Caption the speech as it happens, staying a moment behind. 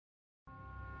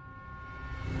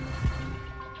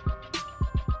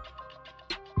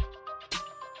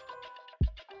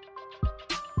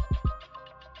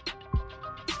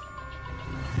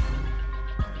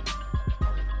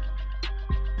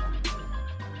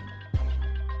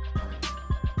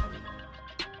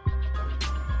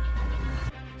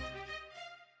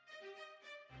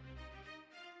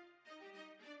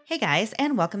Hey guys,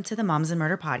 and welcome to the Moms and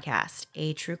Murder Podcast,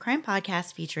 a true crime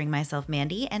podcast featuring myself,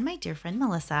 Mandy, and my dear friend,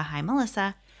 Melissa. Hi,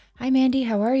 Melissa. Hi, Mandy.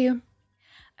 How are you?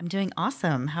 I'm doing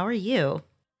awesome. How are you?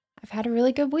 I've had a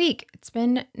really good week. It's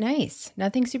been nice.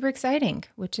 Nothing super exciting,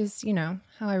 which is,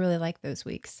 how I really like those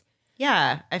weeks.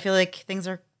 Yeah, I feel like things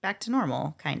are back to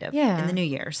normal, kind of, in the new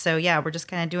year. So yeah, we're just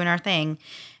kind of doing our thing,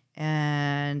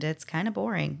 and it's kind of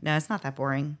boring. No, it's not that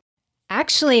boring.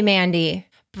 Actually, Mandy,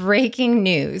 breaking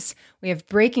news. We have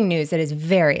breaking news that is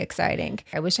very exciting.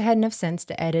 I wish I had enough sense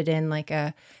to edit in like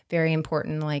a very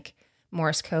important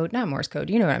Morse code. Not Morse code.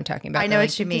 You know what I'm talking about. I know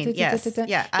what you mean. Yes.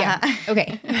 Yeah.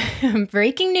 Okay.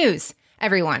 Breaking news,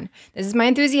 everyone. This is my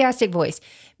enthusiastic voice.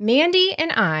 Mandy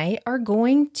and I are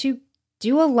going to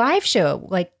do a live show,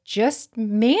 like just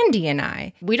Mandy and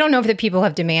I. We don't know if the people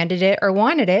have demanded it or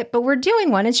wanted it, but we're doing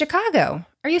one in Chicago.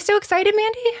 Are you so excited,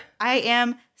 Mandy? I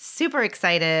am super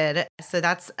excited. So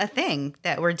that's a thing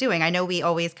that we're doing. I know we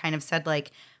always kind of said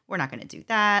we're not going to do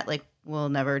that. We'll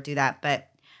never do that. But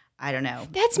I don't know.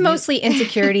 That's mostly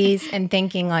insecurities and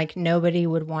thinking like nobody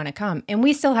would want to come. And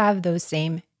we still have those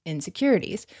same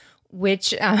insecurities,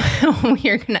 which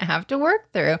we're going to have to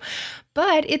work through.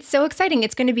 But it's so exciting.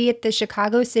 It's going to be at the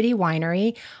Chicago City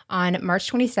Winery on March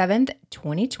 27th,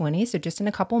 2020. So just in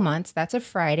a couple months. That's a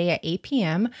Friday at 8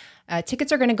 p.m.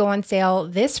 Tickets are going to go on sale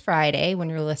this Friday when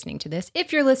you're listening to this.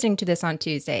 If you're listening to this on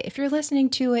Tuesday, if you're listening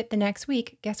to it the next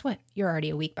week, guess what? You're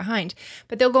already a week behind.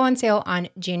 But they'll go on sale on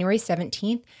January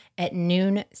 17th at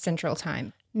noon Central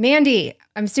Time. Mandy,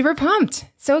 I'm super pumped.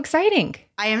 So exciting.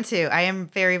 I am too. I am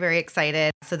very, very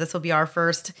excited. So this will be our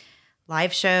first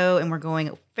live show and we're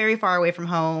going very far away from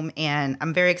home. And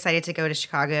I'm very excited to go to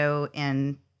Chicago.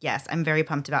 And yes, I'm very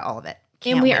pumped about all of it.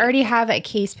 Can't wait. Already have a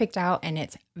case picked out and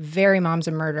it's very Moms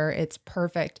and Murder. It's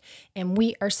perfect. And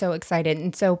we are so excited.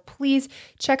 And so please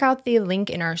check out the link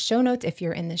in our show notes if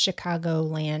you're in the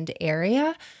Chicagoland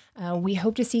area. We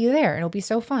hope to see you there. It'll be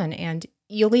so fun. And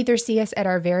you'll either see us at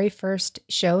our very first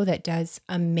show that does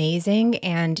amazing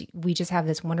and we just have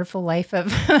this wonderful life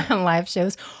of live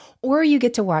shows, or you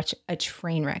get to watch a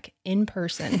train wreck in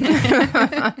person.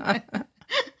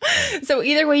 So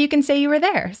either way, you can say you were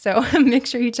there. So make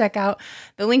sure you check out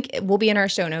the link. It will be in our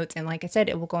show notes. And like I said,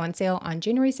 it will go on sale on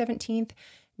January 17th,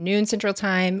 noon Central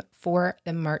Time for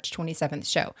the March 27th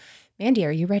show. Mandy,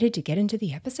 are you ready to get into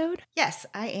the episode? Yes,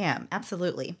 I am.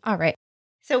 Absolutely. All right.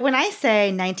 So when I say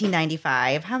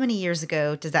 1995, how many years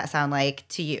ago does that sound like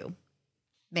to you?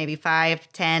 Maybe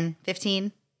 5, 10,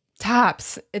 15?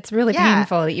 Tops. It's really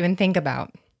painful to even think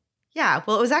about. Yeah,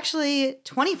 well, it was actually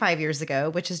 25 years ago,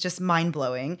 which is just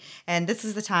mind-blowing. And this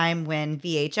is the time when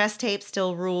VHS tape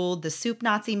still ruled, the Soup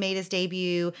Nazi made his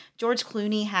debut, George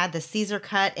Clooney had the Caesar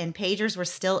cut, and pagers were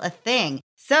still a thing.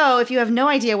 So if you have no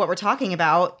idea what we're talking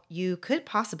about, you could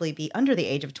possibly be under the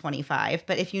age of 25.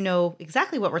 But if you know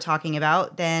exactly what we're talking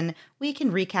about, then we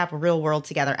can recap real world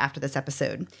together after this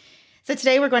episode. So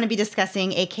today we're going to be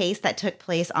discussing a case that took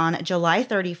place on July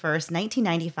 31st,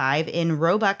 1995 in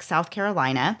Roebuck, South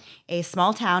Carolina, a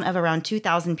small town of around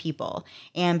 2,000 people.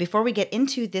 And before we get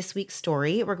into this week's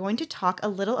story, we're going to talk a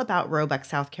little about Roebuck,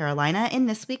 South Carolina in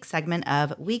this week's segment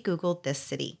of We Googled This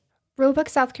City. Roebuck,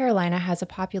 South Carolina has a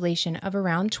population of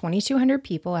around 2,200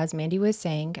 people, as Mandy was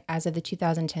saying, as of the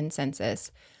 2010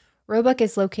 census. Roebuck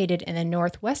is located in the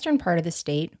northwestern part of the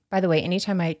state. By the way,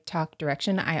 anytime I talk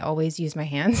direction, I always use my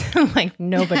hands, like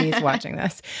nobody's watching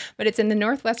this. But it's in the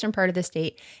northwestern part of the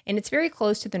state, and it's very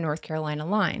close to the North Carolina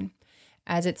line.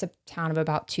 As it's a town of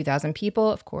about 2,000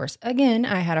 people, of course, again,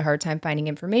 I had a hard time finding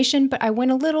information, but I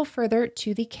went a little further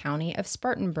to the county of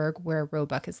Spartanburg, where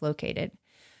Roebuck is located.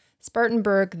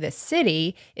 Spartanburg, the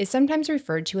city, is sometimes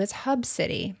referred to as Hub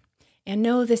City. And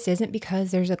no, this isn't because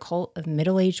there's a cult of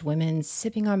middle-aged women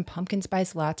sipping on pumpkin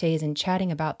spice lattes and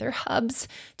chatting about their hubs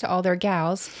to all their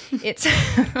gals. It's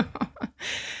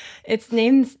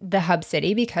named the Hub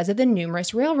City because of the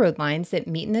numerous railroad lines that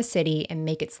meet in the city and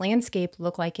make its landscape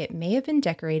look like it may have been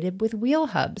decorated with wheel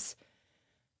hubs.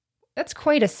 That's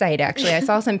quite a sight, actually. I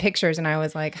saw some pictures and I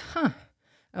was like,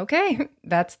 okay,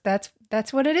 that's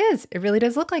what it is. It really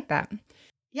does look like that.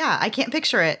 Yeah, I can't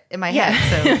picture it in my head,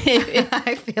 so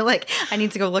I feel like I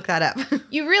need to go look that up.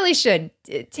 You really should.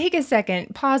 Take a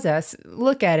second, pause us,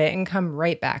 look at it, and come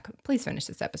right back. Please finish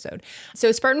this episode.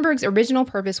 So Spartanburg's original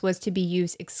purpose was to be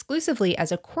used exclusively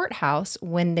as a courthouse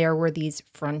when there were these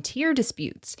frontier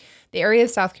disputes. The area of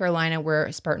South Carolina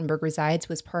where Spartanburg resides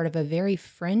was part of a very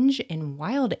fringe and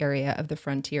wild area of the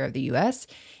frontier of the U.S.,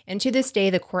 and to this day,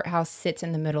 the courthouse sits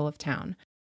in the middle of town.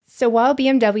 So while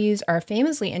BMWs are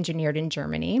famously engineered in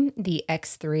Germany, the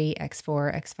X3,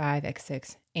 X4, X5,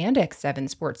 X6, and X7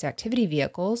 sports activity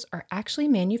vehicles are actually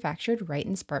manufactured right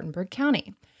in Spartanburg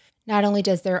County. Not only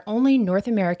does their only North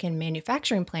American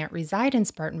manufacturing plant reside in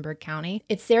Spartanburg County,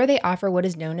 it's there they offer what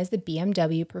is known as the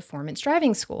BMW Performance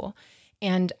Driving School.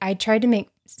 And I tried to make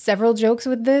several jokes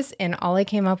with this, and all I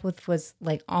came up with was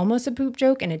like almost a poop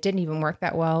joke, and it didn't even work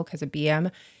that well because of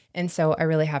BM. And so I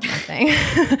really have nothing.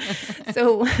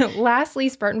 So lastly,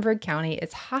 Spartanburg County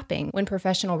is hopping when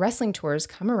professional wrestling tours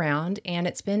come around, and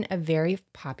it's been a very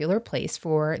popular place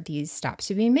for these stops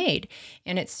to be made.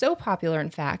 And it's so popular,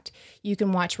 in fact, you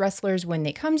can watch wrestlers when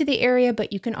they come to the area,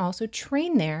 but you can also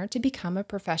train there to become a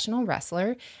professional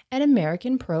wrestler at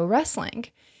American Pro Wrestling.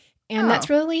 And that's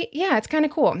really, it's kind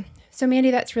of cool. So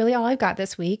Mandy, that's really all I've got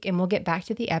this week, and we'll get back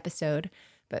to the episode.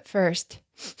 But first...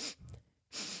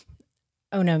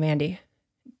 Oh no, Mandy.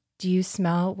 Do you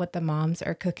smell what the moms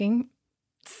are cooking?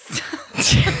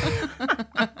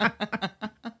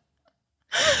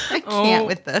 I can't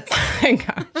with this. Oh my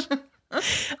gosh.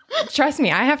 Trust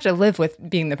me, I have to live with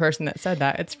being the person that said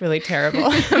that. It's really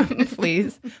terrible.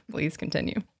 Please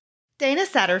continue. Dana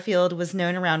Satterfield was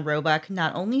known around Roebuck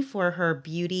not only for her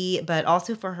beauty, but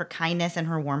also for her kindness and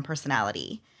her warm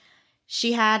personality.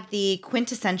 She had the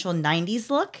quintessential 90s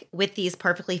look with these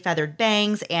perfectly feathered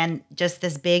bangs and just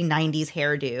this big 90s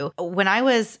hairdo. When I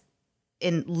was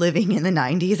living in the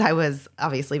 90s, I was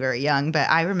obviously very young, but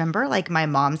I remember like my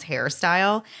mom's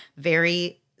hairstyle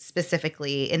very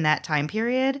specifically in that time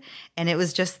period. And it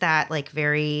was just that like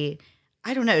very,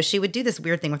 I don't know, she would do this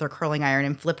weird thing with her curling iron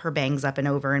and flip her bangs up and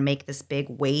over and make this big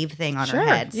wave thing on her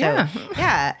head. So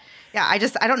yeah. Yeah, I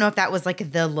don't know if that was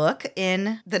like the look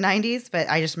in the 90s, but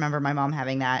I just remember my mom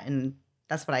having that, and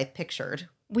that's what I pictured.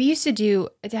 We used to do,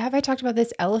 have I talked about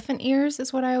this? Elephant ears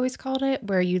is what I always called it,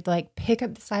 where you'd like pick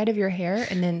up the side of your hair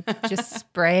and then just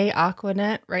spray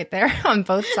Aquanet right there on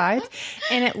both sides.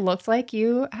 And it looked like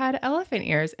you had elephant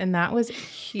ears, and that was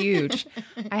huge.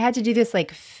 I had to do this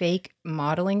like fake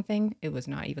modeling thing. It was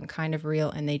not even kind of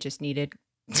real, and they just needed...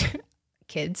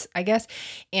 kids, I guess.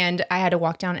 And I had to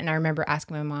walk down, and I remember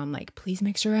asking my mom, like, please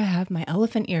make sure I have my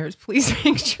elephant ears. Please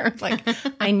make sure, like,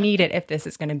 I need it if this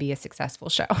is going to be a successful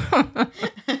show.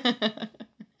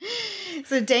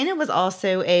 So Dana was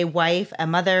also a wife, a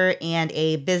mother, and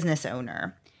a business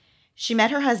owner. She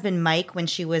met her husband, Mike, when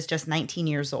she was just 19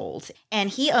 years old, and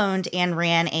he owned and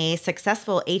ran a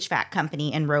successful HVAC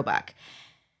company in Roebuck.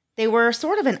 They were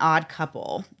sort of an odd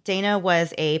couple. Dana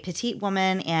was a petite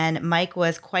woman and Mike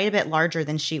was quite a bit larger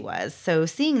than she was. So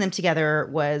seeing them together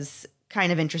was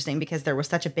kind of interesting because there was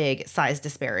such a big size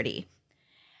disparity.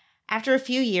 After a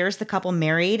few years, the couple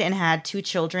married and had 2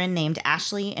 children named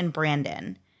Ashley and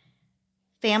Brandon.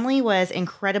 Family was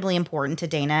incredibly important to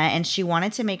Dana, and she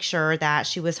wanted to make sure that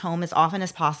she was home as often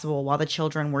as possible while the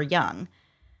children were young.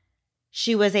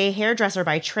 She was a hairdresser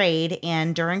by trade,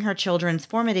 and during her children's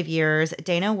formative years,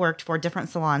 Dana worked for different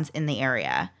salons in the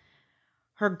area.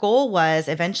 Her goal was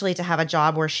eventually to have a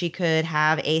job where she could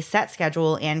have a set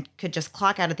schedule and could just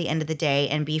clock out at the end of the day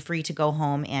and be free to go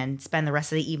home and spend the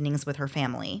rest of the evenings with her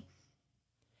family.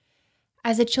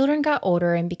 As the children got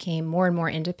older and became more and more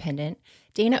independent,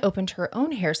 Dana opened her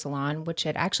own hair salon, which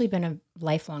had actually been a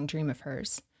lifelong dream of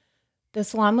hers. The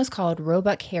salon was called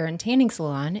Roebuck Hair and Tanning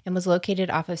Salon and was located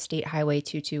off of State Highway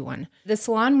 221. The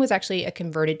salon was actually a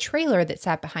converted trailer that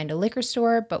sat behind a liquor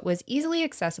store, but was easily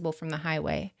accessible from the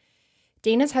highway.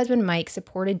 Dana's husband, Mike,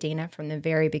 supported Dana from the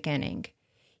very beginning.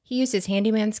 He used his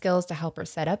handyman skills to help her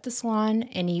set up the salon,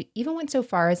 and he even went so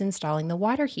far as installing the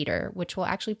water heater, which will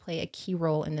actually play a key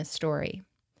role in this story.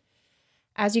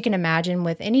 As you can imagine,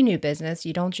 with any new business,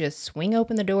 you don't just swing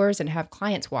open the doors and have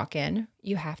clients walk in.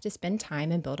 You have to spend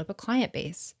time and build up a client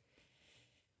base.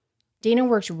 Dana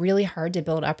worked really hard to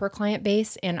build up her client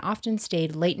base and often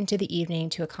stayed late into the evening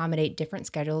to accommodate different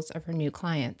schedules of her new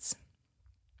clients.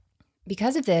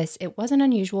 Because of this, it wasn't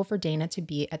unusual for Dana to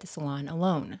be at the salon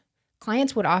alone.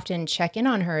 Clients would often check in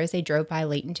on her as they drove by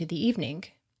late into the evening.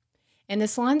 And the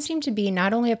salon seemed to be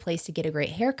not only a place to get a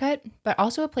great haircut, but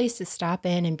also a place to stop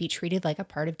in and be treated like a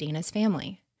part of Dana's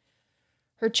family.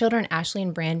 Her children, Ashley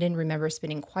and Brandon, remember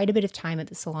spending quite a bit of time at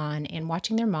the salon and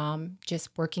watching their mom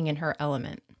just working in her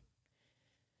element.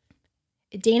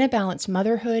 Dana balanced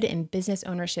motherhood and business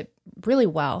ownership really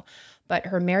well, but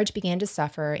her marriage began to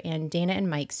suffer, and Dana and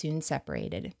Mike soon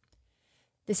separated.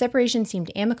 The separation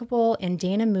seemed amicable, and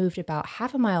Dana moved about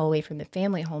half a mile away from the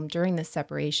family home during this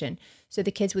separation, so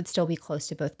the kids would still be close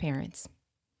to both parents.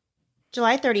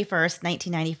 July 31st,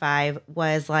 1995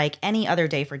 was like any other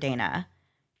day for Dana.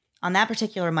 On that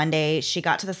particular Monday, she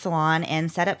got to the salon and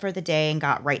set up for the day and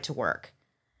got right to work.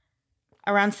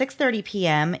 Around 6:30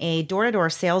 p.m., a door-to-door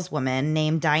saleswoman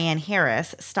named Diane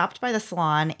Harris stopped by the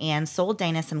salon and sold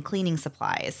Dana some cleaning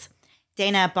supplies.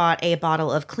 Dana bought a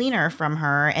bottle of cleaner from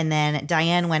her, and then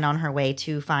Diane went on her way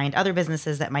to find other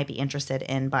businesses that might be interested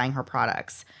in buying her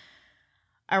products.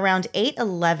 Around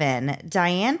 8:11,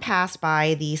 Diane passed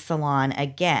by the salon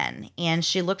again, and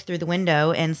she looked through the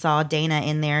window and saw Dana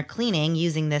in there cleaning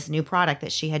using this new product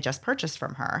that she had just purchased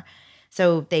from her.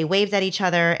 So they waved at each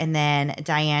other, and then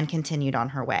Diane continued on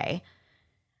her way.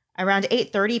 Around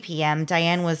 8:30 p.m.,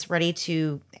 Diane was ready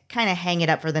to kind of hang it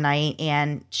up for the night,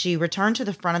 and she returned to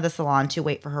the front of the salon to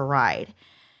wait for her ride.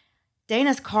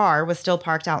 Dana's car was still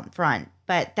parked out in front,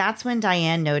 but that's when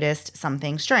Diane noticed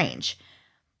something strange.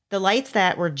 The lights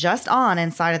that were just on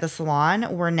inside of the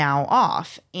salon were now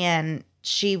off, and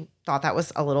she thought that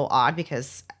was a little odd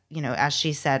because,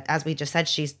 as we just said,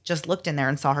 she's just looked in there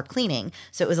and saw her cleaning.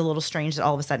 So it was a little strange that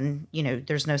all of a sudden,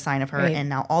 there's no sign of her, Right. and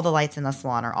now all the lights in the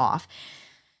salon are off.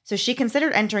 So she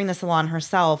considered entering the salon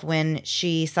herself when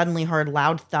she suddenly heard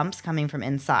loud thumps coming from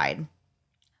inside.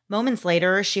 Moments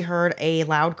later, she heard a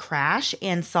loud crash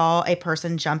and saw a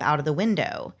person jump out of the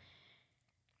window.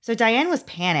 So Diane was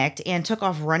panicked and took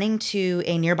off running to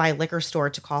a nearby liquor store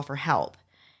to call for help.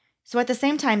 So at the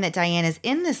same time that Diane is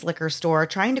in this liquor store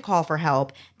trying to call for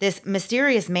help, this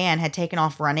mysterious man had taken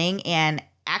off running and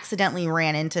accidentally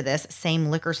ran into this same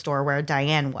liquor store where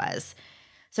Diane was.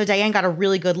 So Diane got a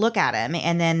really good look at him,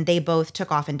 and then they both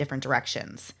took off in different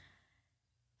directions.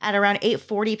 At around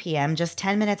 8:40 p.m., just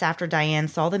 10 minutes after Diane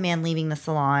saw the man leaving the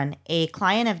salon, a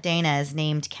client of Dana's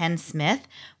named Ken Smith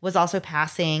was also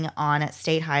passing on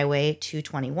State Highway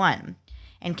 221.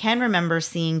 And Ken remembers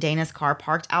seeing Dana's car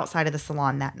parked outside of the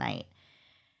salon that night.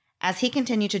 As he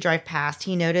continued to drive past,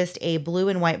 he noticed a blue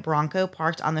and white Bronco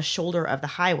parked on the shoulder of the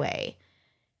highway.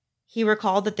 He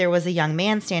recalled that there was a young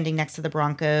man standing next to the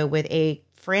Bronco with a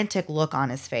frantic look on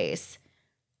his face.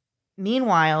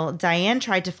 Meanwhile, Diane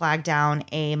tried to flag down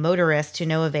a motorist to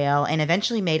no avail and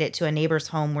eventually made it to a neighbor's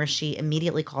home where she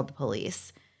immediately called the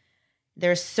police.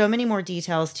 There's so many more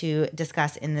details to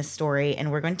discuss in this story,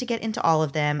 and we're going to get into all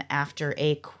of them after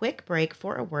a quick break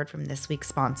for a word from this week's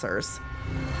sponsors.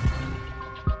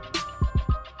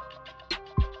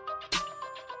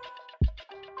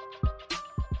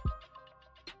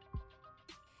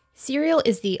 Cereal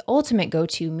is the ultimate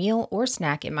go-to meal or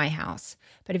snack in my house.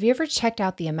 But have you ever checked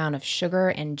out the amount of sugar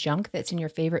and junk that's in your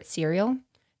favorite cereal?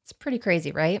 It's pretty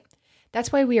crazy, right?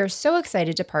 That's why we are so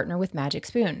excited to partner with Magic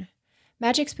Spoon.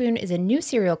 Magic Spoon is a new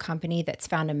cereal company that's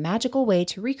found a magical way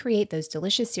to recreate those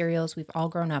delicious cereals we've all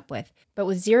grown up with, but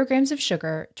with 0 grams of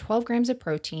sugar, 12 grams of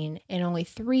protein, and only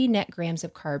 3 net grams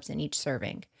of carbs in each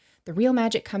serving. The real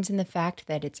magic comes in the fact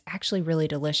that it's actually really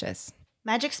delicious.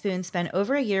 Magic Spoon spent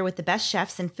over a year with the best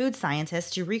chefs and food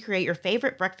scientists to recreate your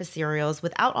favorite breakfast cereals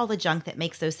without all the junk that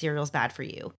makes those cereals bad for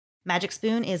you. Magic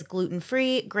Spoon is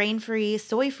gluten-free, grain-free,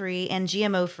 soy-free, and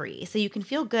GMO-free, so you can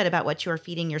feel good about what you are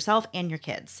feeding yourself and your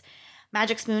kids.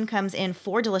 Magic Spoon comes in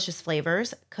 4 delicious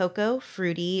flavors: cocoa,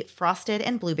 fruity, frosted,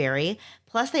 and blueberry.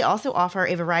 Plus, they also offer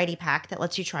a variety pack that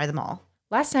lets you try them all.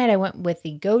 Last night, I went with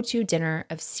the go-to dinner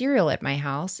of cereal at my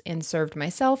house and served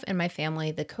myself and my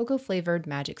family the cocoa-flavored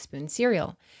Magic Spoon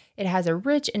cereal. It has a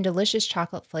rich and delicious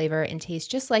chocolate flavor and tastes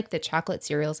just like the chocolate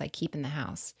cereals I keep in the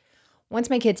house. Once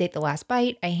my kids ate the last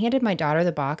bite, I handed my daughter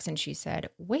the box and she said,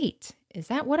 "Wait, is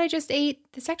that what I just ate?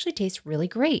 This actually tastes really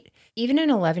great." Even an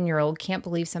 11-year-old can't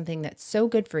believe something that's so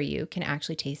good for you can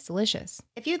actually taste delicious.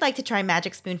 If you'd like to try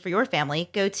Magic Spoon for your family,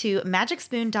 go to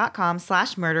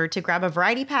magicspoon.com/murder to grab a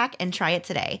variety pack and try it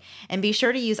today. And be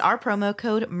sure to use our promo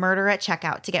code MURDER at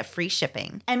checkout to get free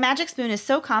shipping. And Magic Spoon is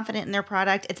so confident in their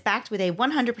product, it's backed with a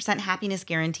 100% happiness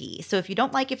guarantee. So if you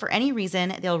don't like it for any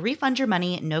reason, they'll refund your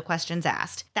money, no questions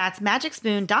asked. That's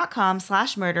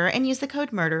magicspoon.com/murder and use the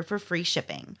code MURDER for free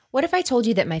shipping. What if I told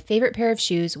you that my favorite pair of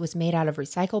shoes was made out of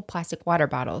recycled plastic water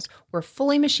bottles, were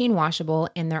fully machine washable,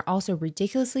 and they're also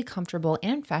ridiculously comfortable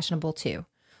and fashionable too?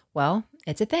 Well,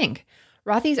 it's a thing.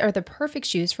 Rothy's are the perfect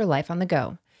shoes for life on the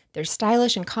go. They're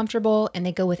stylish and comfortable, and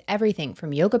they go with everything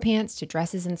from yoga pants to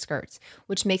dresses and skirts,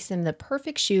 which makes them the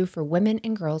perfect shoe for women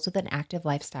and girls with an active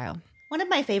lifestyle. One of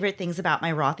my favorite things about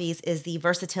my Rothy's is the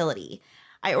versatility.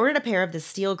 I ordered a pair of the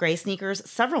steel gray sneakers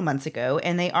several months ago,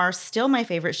 and they are still my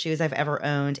favorite shoes I've ever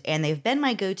owned, and they've been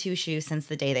my go-to shoe since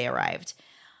the day they arrived.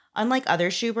 Unlike other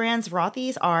shoe brands,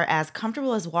 Rothy's are as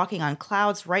comfortable as walking on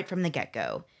clouds right from the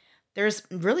get-go. There's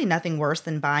really nothing worse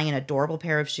than buying an adorable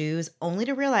pair of shoes, only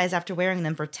to realize after wearing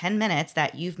them for 10 minutes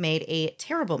that you've made a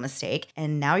terrible mistake,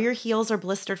 and now your heels are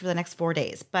blistered for the next 4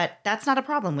 days. But that's not a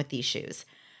problem with these shoes.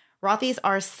 Rothy's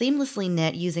are seamlessly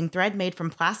knit using thread made from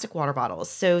plastic water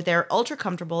bottles, so they're ultra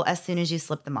comfortable as soon as you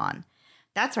slip them on.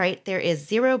 That's right, there is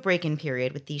 0 break-in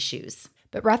period with these shoes.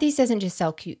 But Rothy's doesn't just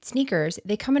sell cute sneakers,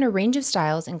 they come in a range of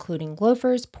styles, including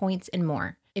loafers, points, and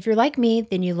more. If you're like me,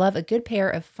 then you love a good pair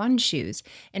of fun shoes,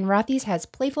 and Rothy's has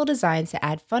playful designs to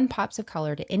add fun pops of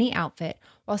color to any outfit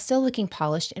while still looking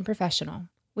polished and professional.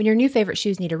 When your new favorite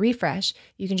shoes need a refresh,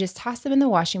 you can just toss them in the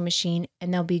washing machine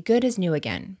and they'll be good as new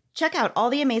again. Check out all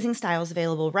the amazing styles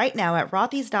available right now at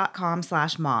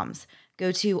rothys.com/moms.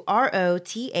 Go to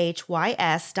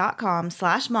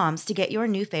rothys.com/moms to get your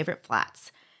new favorite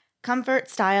flats. Comfort,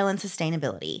 style, and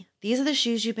sustainability. These are the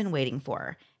shoes you've been waiting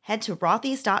for. Head to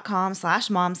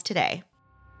rothys.com/moms today.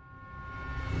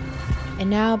 And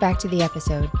now back to the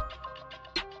episode.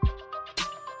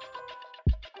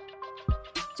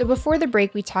 So before the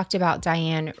break, we talked about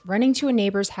Diane running to a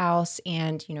neighbor's house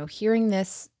and, hearing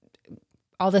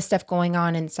all this stuff going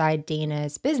on inside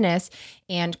Dana's business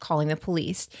and calling the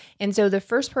police. And so the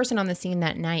first person on the scene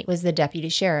that night was the deputy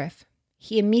sheriff.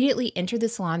 He immediately entered the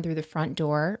salon through the front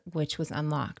door, which was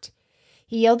unlocked.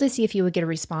 He yelled to see if he would get a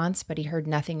response, but he heard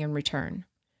nothing in return.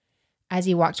 As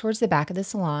he walked towards the back of the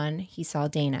salon, he saw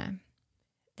Dana.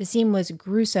 The scene was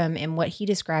gruesome in what he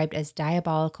described as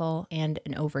diabolical and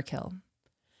an overkill.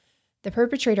 The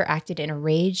perpetrator acted in a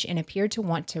rage and appeared to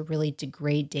want to really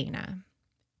degrade Dana.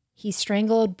 He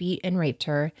strangled, beat, and raped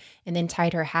her, and then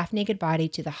tied her half-naked body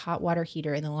to the hot water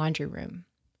heater in the laundry room.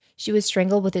 She was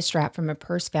strangled with a strap from a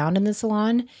purse found in the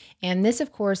salon, and this,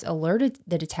 of course, alerted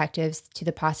the detectives to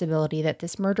the possibility that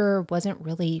this murderer wasn't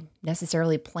really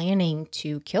necessarily planning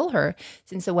to kill her,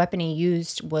 since the weapon he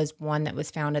used was one that was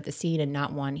found at the scene and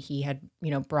not one he had,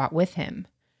 brought with him.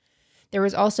 There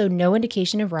was also no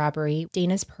indication of robbery.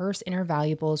 Dana's purse and her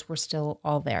valuables were still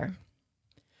all there.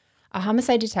 A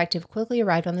homicide detective quickly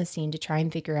arrived on the scene to try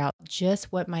and figure out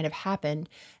just what might have happened,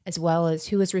 as well as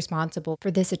who was responsible for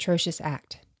this atrocious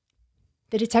act.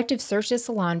 The detective searched the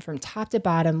salon from top to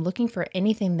bottom, looking for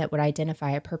anything that would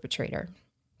identify a perpetrator.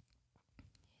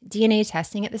 DNA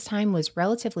testing at this time was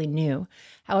relatively new.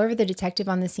 However, the detective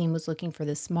on the scene was looking for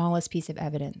the smallest piece of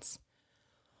evidence.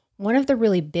 One of the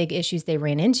really big issues they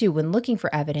ran into when looking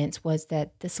for evidence was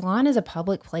that the salon is a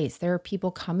public place. There are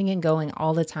people coming and going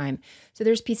all the time. So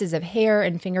there's pieces of hair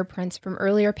and fingerprints from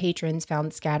earlier patrons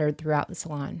found scattered throughout the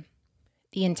salon.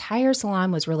 The entire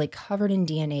salon was really covered in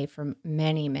DNA from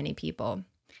many, many people.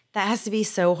 That has to be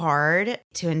so hard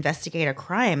to investigate a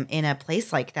crime in a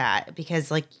place like that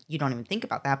because, you don't even think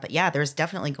about that. But yeah, there's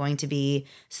definitely going to be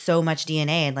so much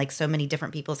DNA and, so many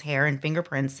different people's hair and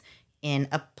fingerprints in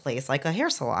a place like a hair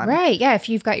salon. Right. Yeah. If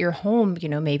you've got your home,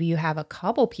 maybe you have a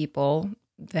couple people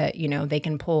that, they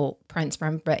can pull prints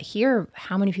from. But here,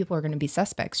 how many people are going to be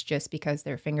suspects just because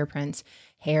their fingerprints,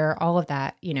 hair, all of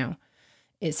that,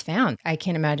 is found? I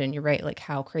can't imagine. You're right.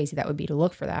 How crazy that would be to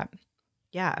look for that.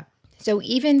 Yeah. So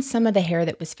even some of the hair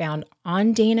that was found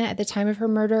on Dana at the time of her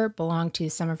murder belonged to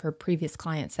some of her previous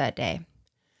clients that day.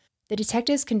 The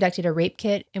detectives conducted a rape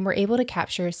kit and were able to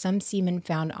capture some semen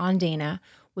found on Dana,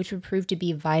 which would prove to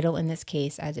be vital in this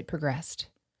case as it progressed.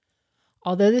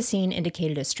 Although the scene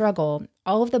indicated a struggle,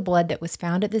 all of the blood that was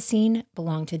found at the scene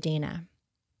belonged to Dana.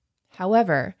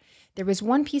 However, there was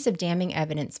one piece of damning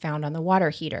evidence found on the water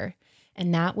heater,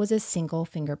 and that was a single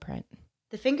fingerprint.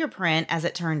 The fingerprint, as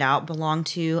it turned out, belonged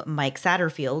to Mike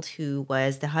Satterfield, who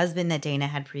was the husband that Dana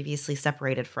had previously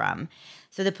separated from.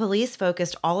 So the police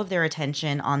focused all of their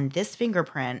attention on this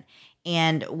fingerprint,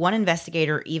 and one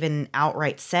investigator even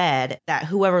outright said that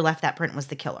whoever left that print was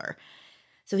the killer.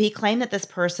 So he claimed that this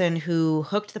person who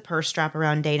hooked the purse strap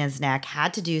around Dana's neck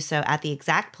had to do so at the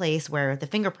exact place where the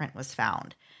fingerprint was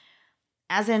found.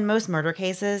 As in most murder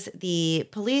cases, the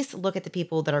police look at the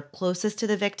people that are closest to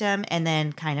the victim and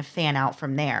then kind of fan out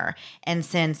from there. And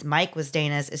since Mike was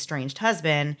Dana's estranged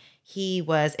husband, he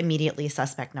was immediately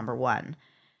suspect number one.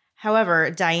 However,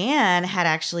 Diane had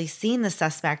actually seen the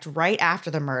suspect right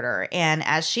after the murder, and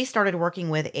as she started working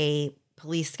with a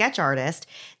police sketch artist,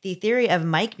 the theory of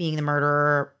Mike being the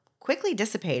murderer quickly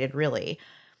dissipated, really.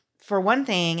 For one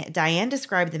thing, Diane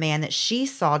described the man that she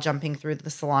saw jumping through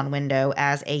the salon window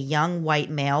as a young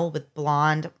white male with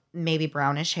blonde, maybe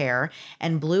brownish hair,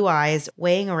 and blue eyes,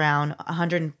 weighing around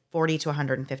 140 to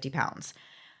 150 pounds.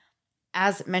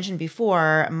 As mentioned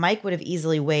before, Mike would have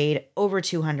easily weighed over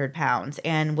 200 pounds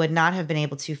and would not have been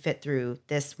able to fit through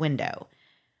this window.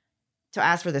 So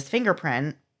as for this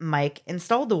fingerprint, Mike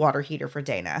installed the water heater for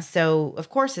Dana. So of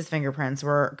course his fingerprints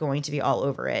were going to be all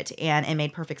over it, and it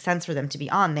made perfect sense for them to be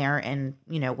on there and,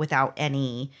 without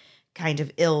any kind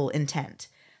of ill intent.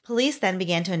 Police then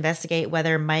began to investigate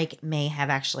whether Mike may have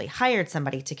actually hired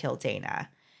somebody to kill Dana.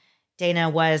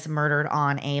 Dana was murdered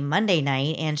on a Monday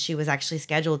night, and she was actually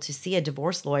scheduled to see a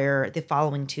divorce lawyer the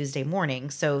following Tuesday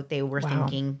morning. So they were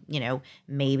thinking,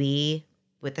 maybe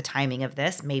with the timing of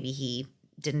this. Maybe he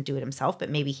didn't do it himself, but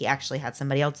maybe he actually had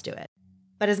somebody else do it.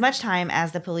 But as much time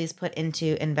as the police put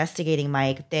into investigating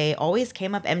Mike, they always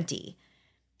came up empty.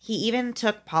 He even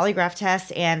took polygraph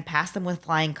tests and passed them with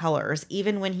flying colors,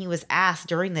 even when he was asked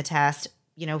during the test,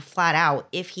 flat out,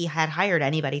 if he had hired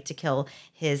anybody to kill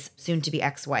his soon-to-be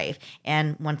ex-wife.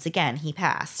 And once again, he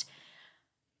passed.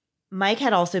 Mike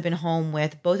had also been home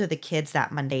with both of the kids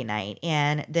that Monday night,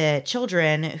 and the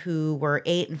children, who were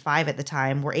 8 and 5 at the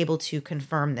time, were able to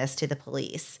confirm this to the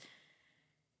police.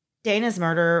 Dana's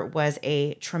murder was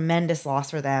a tremendous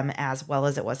loss for them, as well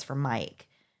as it was for Mike.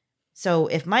 So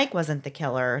if Mike wasn't the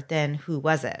killer, then who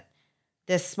was it?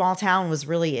 This small town was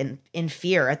really in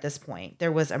fear at this point.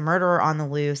 There was a murderer on the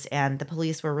loose, and the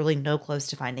police were really no close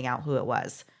to finding out who it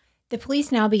was. The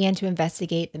police now began to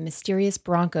investigate the mysterious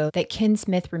Bronco that Ken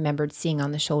Smith remembered seeing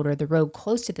on the shoulder of the road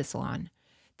close to the salon.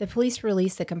 The police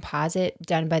released the composite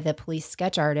done by the police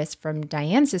sketch artist from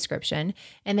Diane's description,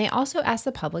 and they also asked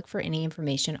the public for any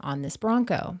information on this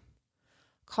Bronco.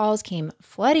 Calls came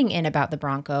flooding in about the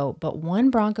Bronco, but one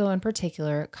Bronco in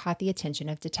particular caught the attention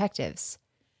of detectives.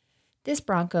 This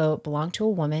Bronco belonged to a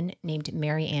woman named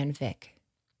Mary Ann Vick.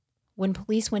 When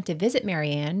police went to visit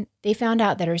Mary Ann, they found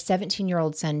out that her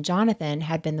 17-year-old son Jonathan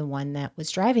had been the one that was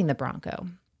driving the Bronco.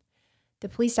 The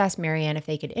police asked Mary Ann if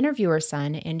they could interview her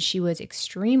son, and she was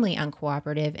extremely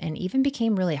uncooperative and even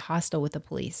became really hostile with the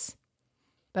police.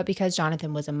 But because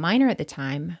Jonathan was a minor at the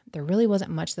time, there really wasn't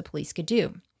much the police could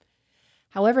do.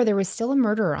 However, there was still a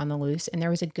murderer on the loose, and there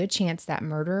was a good chance that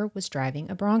murderer was driving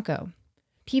a Bronco.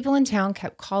 People in town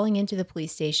kept calling into the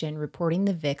police station reporting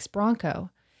the Vicks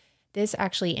Bronco. This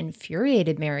actually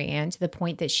infuriated Mary Ann to the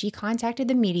point that she contacted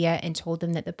the media and told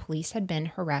them that the police had been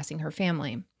harassing her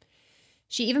family.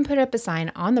 She even put up a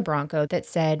sign on the Bronco that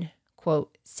said,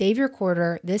 quote, "Save your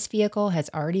quarter, this vehicle has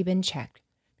already been checked.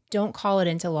 Don't call it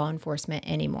into law enforcement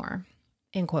anymore,"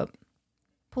 end quote.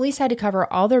 Police had to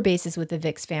cover all their bases with the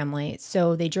Vicks family,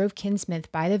 so they drove Ken Smith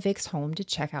by the Vicks home to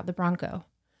check out the Bronco.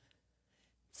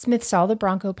 Smith saw the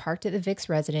Bronco parked at the Vicks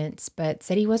residence, but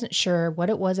said he wasn't sure what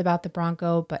it was about the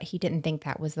Bronco, but he didn't think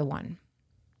that was the one.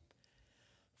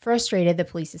 Frustrated, the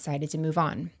police decided to move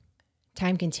on.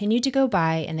 Time continued to go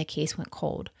by and the case went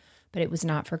cold, but it was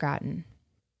not forgotten.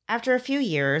 After a few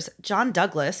years, John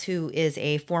Douglas, who is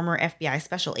a former FBI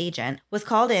special agent, was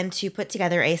called in to put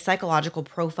together a psychological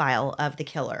profile of the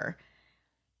killer.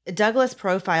 Douglas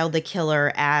profiled the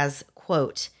killer as,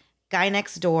 quote, "guy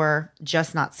next door,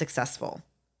 just not successful."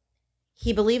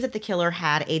 He believed that the killer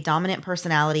had a dominant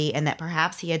personality and that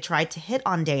perhaps he had tried to hit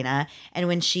on Dana, and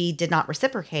when she did not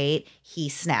reciprocate, he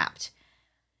snapped.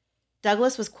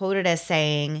 Douglas was quoted as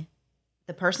saying,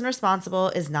 "The person responsible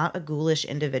is not a ghoulish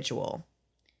individual."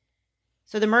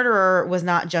 So the murderer was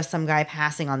not just some guy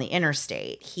passing on the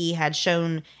interstate. He had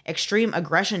shown extreme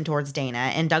aggression towards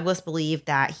Dana, and Douglas believed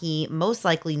that he most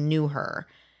likely knew her.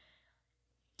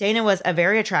 Dana was a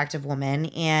very attractive woman,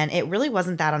 and it really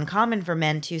wasn't that uncommon for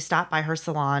men to stop by her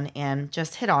salon and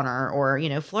just hit on her or,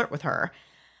 flirt with her.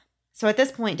 So at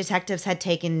this point, detectives had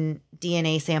taken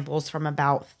DNA samples from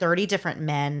about 30 different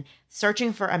men,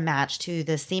 searching for a match to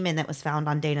the semen that was found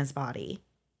on Dana's body.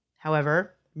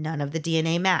 However, none of the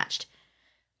DNA matched.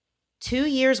 2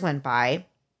 years went by,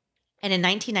 and in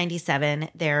 1997,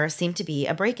 there seemed to be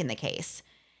a break in the case.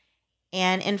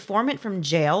 An informant from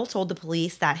jail told the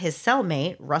police that his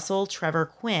cellmate, Russell Trevor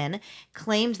Quinn,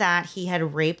 claimed that he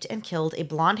had raped and killed a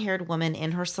blonde-haired woman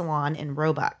in her salon in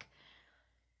Roebuck.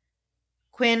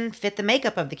 Quinn fit the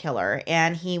makeup of the killer,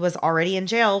 and he was already in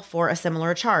jail for a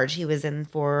similar charge. He was in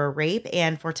for rape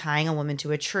and for tying a woman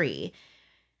to a tree.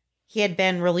 He had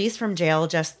been released from jail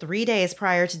just 3 days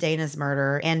prior to Dana's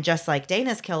murder, and just like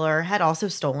Dana's killer, had also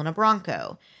stolen a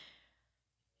Bronco.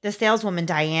 The saleswoman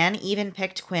Diane even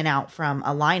picked Quinn out from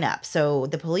a lineup, so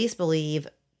the police believe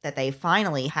that they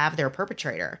finally have their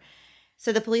perpetrator.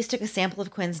 So the police took a sample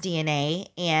of Quinn's DNA,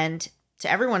 and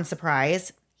to everyone's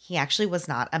surprise, he actually was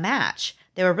not a match.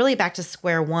 They were really back to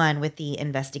square one with the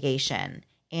investigation,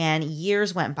 and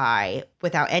years went by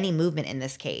without any movement in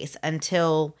this case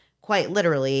until, quite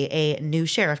literally, a new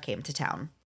sheriff came to town.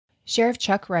 Sheriff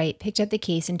Chuck Wright picked up the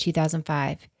case in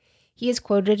 2005. He is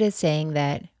quoted as saying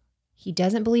that he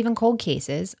doesn't believe in cold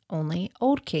cases, only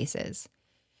old cases.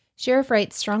 Sheriff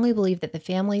Wright strongly believed that the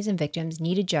families and victims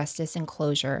needed justice and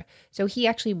closure, so he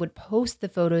actually would post the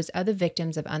photos of the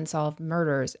victims of unsolved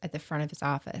murders at the front of his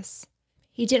office.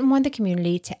 He didn't want the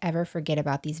community to ever forget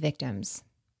about these victims.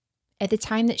 At the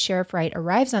time that Sheriff Wright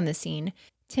arrives on the scene,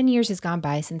 10 years has gone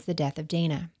by since the death of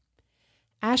Dana.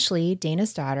 Ashley,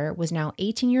 Dana's daughter, was now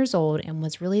 18 years old and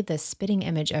was really the spitting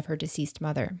image of her deceased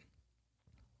mother.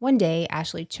 One day,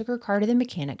 Ashley took her car to the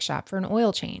mechanic shop for an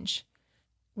oil change.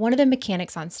 One of the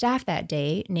mechanics on staff that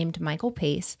day, named Michael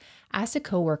Pace, asked a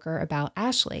coworker about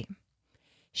Ashley.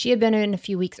 She had been in a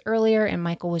few weeks earlier, and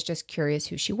Michael was just curious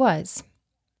who she was.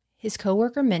 His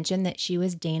coworker mentioned that she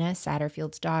was Dana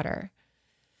Satterfield's daughter.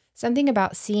 Something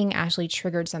about seeing Ashley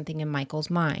triggered something in Michael's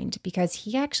mind because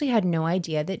he actually had no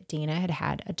idea that Dana had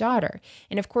had a daughter.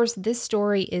 And of course, this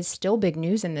story is still big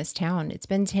news in this town. It's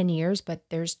been 10 years, but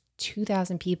there's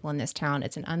 2,000 people in this town.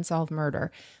 It's an unsolved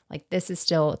murder. Like, this is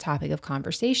still a topic of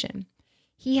conversation.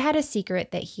 He had a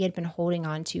secret that he had been holding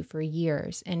on to for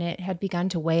years, and it had begun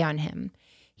to weigh on him.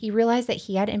 He realized that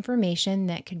he had information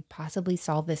that could possibly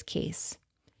solve this case.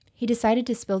 He decided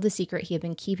to spill the secret he had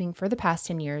been keeping for the past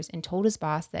 10 years and told his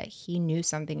boss that he knew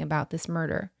something about this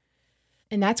murder.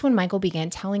 And that's when Michael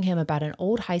began telling him about an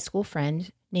old high school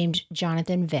friend named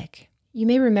Jonathan Vick. You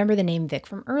may remember the name Vick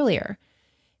from earlier.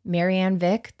 Marianne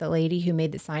Vick, the lady who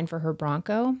made the sign for her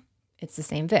Bronco, it's the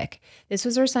same Vick. This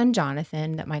was her son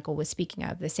Jonathan that Michael was speaking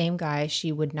of, the same guy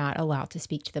she would not allow to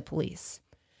speak to the police.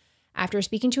 After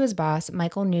speaking to his boss,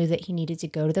 Michael knew that he needed to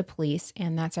go to the police,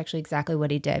 and that's actually exactly what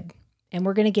he did. And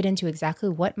we're going to get into exactly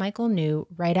what Michael knew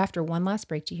right after one last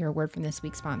break to hear a word from this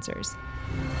week's sponsors.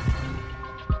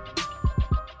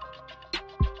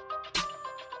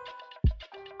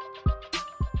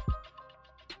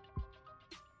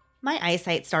 My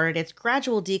eyesight started its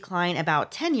gradual decline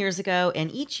about 10 years ago,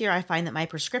 and each year I find that my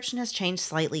prescription has changed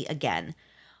slightly again.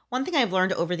 One thing I've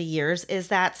learned over the years is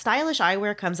that stylish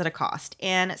eyewear comes at a cost,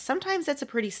 and sometimes it's a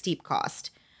pretty steep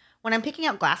cost. When I'm picking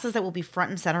out glasses that will be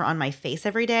front and center on my face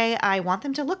every day, I want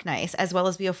them to look nice as well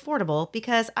as be affordable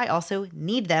because I also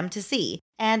need them to see.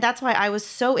 And that's why I was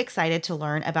so excited to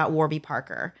learn about Warby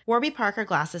Parker. Warby Parker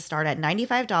glasses start at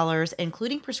 $95,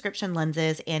 including prescription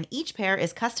lenses, and each pair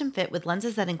is custom fit with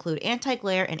lenses that include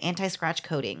anti-glare and anti-scratch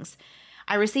coatings.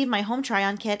 I received my home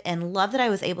try-on kit and love that I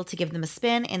was able to give them a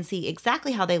spin and see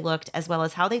exactly how they looked as well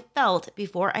as how they felt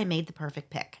before I made the perfect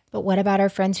pick. But what about our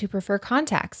friends who prefer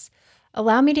contacts?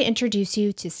 Allow me to introduce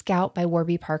you to Scout by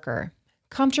Warby Parker.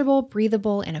 Comfortable,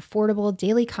 breathable, and affordable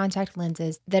daily contact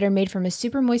lenses that are made from a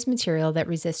super moist material that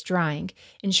resists drying,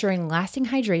 ensuring lasting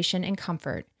hydration and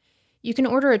comfort. You can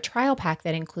order a trial pack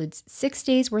that includes 6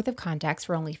 days worth of contacts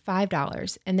for only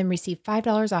 $5 and then receive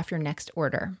 $5 off your next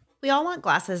order. We all want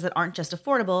glasses that aren't just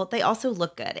affordable, they also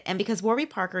look good. And because Warby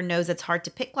Parker knows it's hard to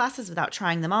pick glasses without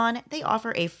trying them on, they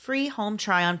offer a free home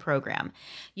try-on program.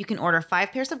 You can order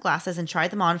 5 pairs of glasses and try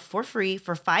them on for free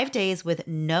for 5 days with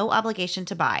no obligation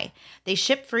to buy. They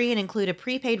ship free and include a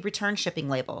prepaid return shipping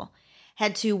label.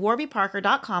 Head to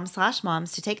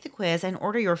warbyparker.com/moms to take the quiz and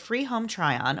order your free home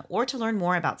try-on or to learn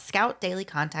more about Scout Daily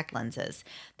Contact Lenses.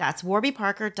 That's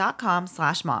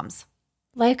warbyparker.com/moms.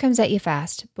 Life comes at you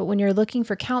fast, but when you're looking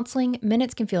for counseling,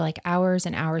 minutes can feel like hours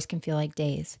and hours can feel like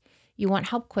days. You want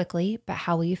help quickly, but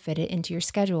how will you fit it into your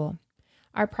schedule?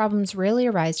 Our problems rarely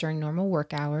arise during normal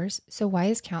work hours, so why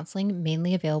is counseling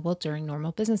mainly available during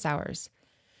normal business hours?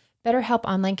 BetterHelp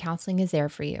Online Counseling is there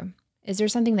for you. Is there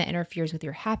something that interferes with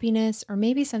your happiness, or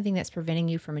maybe something that's preventing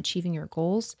you from achieving your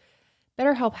goals?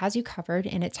 BetterHelp has you covered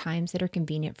and at times that are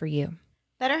convenient for you.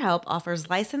 BetterHelp offers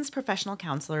licensed professional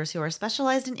counselors who are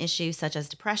specialized in issues such as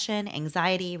depression,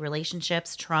 anxiety,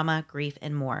 relationships, trauma, grief,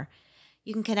 and more.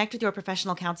 You can connect with your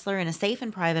professional counselor in a safe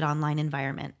and private online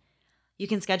environment. You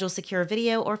can schedule secure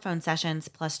video or phone sessions,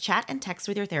 plus chat and text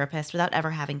with your therapist without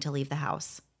ever having to leave the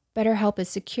house. BetterHelp is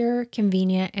secure,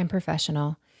 convenient, and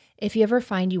professional. If you ever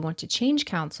find you want to change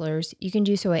counselors, you can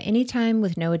do so at any time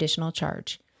with no additional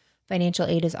charge. Financial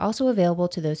aid is also available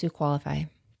to those who qualify.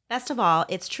 Best of all,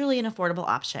 it's truly an affordable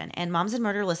option, and Moms and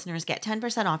Murder listeners get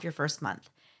 10% off your first month.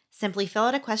 Simply fill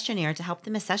out a questionnaire to help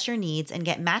them assess your needs and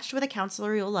get matched with a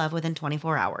counselor you'll love within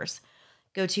 24 hours.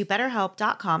 Go to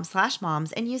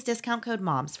betterhelp.com/moms and use discount code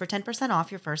MOMS for 10% off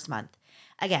your first month.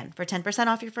 Again, for 10%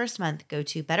 off your first month, go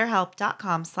to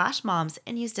betterhelp.com/moms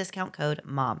and use discount code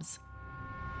MOMS.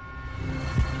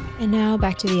 And now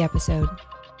back to the episode.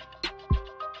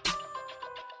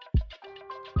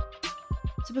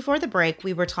 So before the break,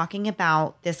 we were talking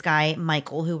about this guy,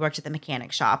 Michael, who worked at the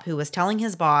mechanic shop, who was telling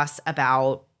his boss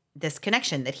about this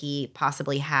connection that he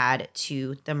possibly had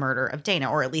to the murder of Dana,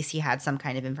 or at least he had some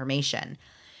kind of information.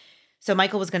 So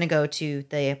Michael was going to go to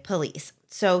the police.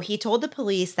 So he told the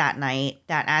police that night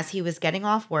that as he was getting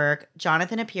off work,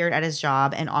 Jonathan appeared at his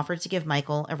job and offered to give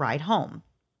Michael a ride home.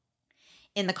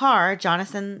 In the car,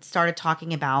 Jonathan started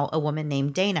talking about a woman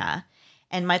named Dana,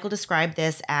 and Michael described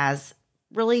this as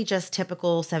really just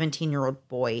typical 17-year-old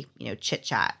boy, chit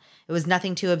chat. It was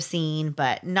nothing too obscene,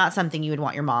 but not something you would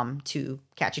want your mom to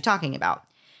catch you talking about.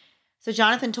 So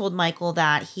Jonathan told Michael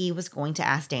that he was going to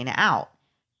ask Dana out.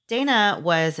 Dana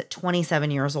was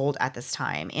 27 years old at this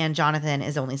time, and Jonathan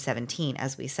is only 17,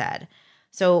 as we said.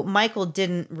 So Michael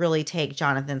didn't really take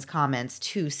Jonathan's comments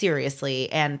too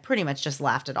seriously and pretty much just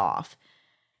laughed it off.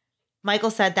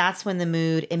 Michael said that's when the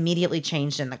mood immediately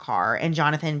changed in the car, and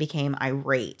Jonathan became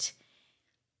irate.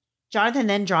 Jonathan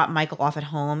then dropped Michael off at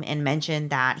home and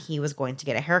mentioned that he was going to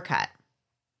get a haircut.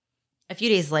 A few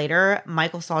days later,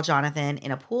 Michael saw Jonathan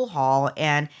in a pool hall,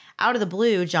 and out of the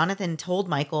blue, Jonathan told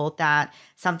Michael that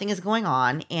something is going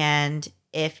on, and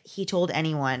if he told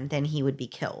anyone, then he would be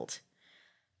killed.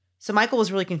 So Michael was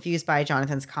really confused by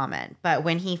Jonathan's comment, but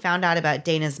when he found out about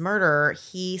Dana's murder,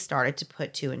 he started to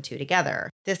put two and two together.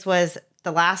 This was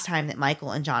the last time that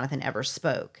Michael and Jonathan ever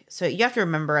spoke. So you have to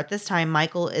remember, at this time,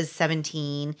 Michael is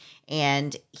 17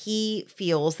 and he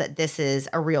feels that this is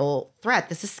a real threat.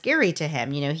 This is scary to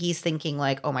him. You know, he's thinking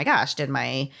like, oh my gosh, did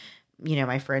my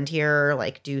friend here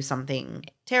like do something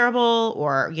terrible,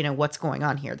 or, what's going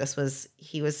on here?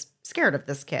 He was scared of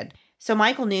this kid. So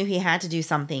Michael knew he had to do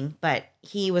something, but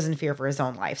he was in fear for his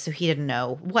own life. So he didn't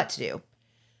know what to do.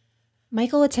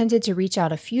 Michael attempted to reach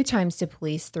out a few times to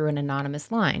police through an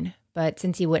anonymous line, but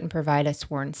since he wouldn't provide a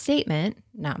sworn statement,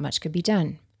 not much could be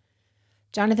done.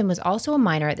 Jonathan was also a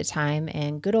minor at the time,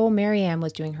 and good old Marianne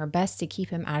was doing her best to keep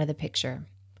him out of the picture.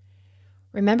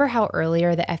 Remember how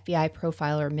earlier the FBI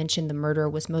profiler mentioned the murderer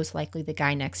was most likely the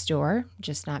guy next door,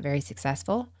 just not very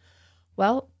successful?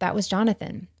 Well, that was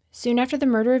Jonathan. Soon after the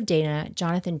murder of Dana,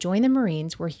 Jonathan joined the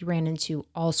Marines, where he ran into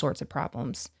all sorts of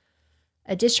problems.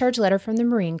 A discharge letter from the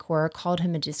Marine Corps called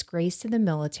him a disgrace to the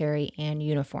military and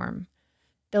uniform.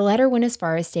 The letter went as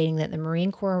far as stating that the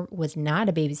Marine Corps was not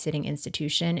a babysitting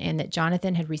institution and that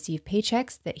Jonathan had received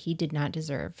paychecks that he did not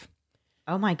deserve.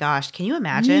 Oh my gosh, can you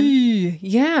imagine?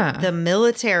 Yeah. The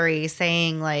military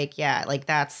saying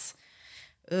that's,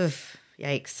 oof,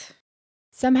 yikes.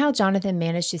 Somehow Jonathan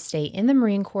managed to stay in the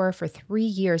Marine Corps for 3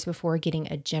 years before getting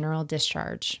a general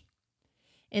discharge.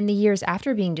 In the years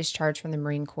after being discharged from the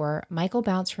Marine Corps, Michael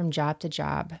bounced from job to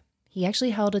job. He actually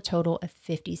held a total of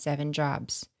 57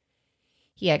 jobs.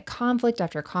 He had conflict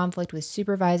after conflict with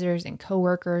supervisors and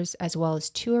coworkers, as well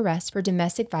as 2 arrests for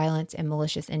domestic violence and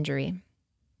malicious injury.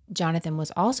 Jonathan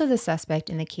was also the suspect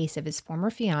in the case of his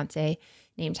former fiancée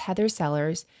named Heather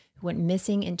Sellers, who went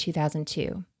missing in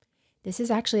 2002. This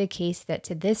is actually a case that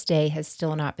to this day has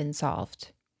still not been solved.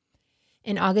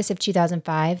 In August of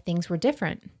 2005, things were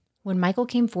different. When Michael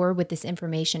came forward with this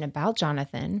information about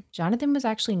Jonathan, Jonathan was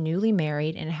actually newly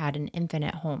married and had an infant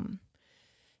at home.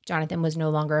 Jonathan was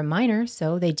no longer a minor,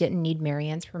 so they didn't need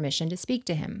Marianne's permission to speak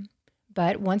to him.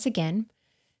 But once again,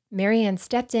 Marianne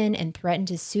stepped in and threatened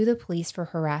to sue the police for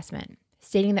harassment,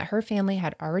 stating that her family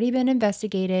had already been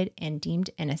investigated and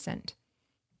deemed innocent.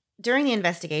 During the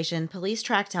investigation, police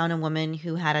tracked down a woman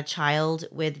who had a child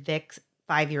with Vic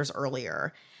 5 years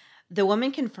earlier. The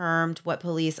woman confirmed what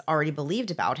police already believed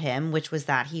about him, which was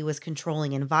that he was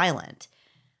controlling and violent.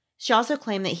 She also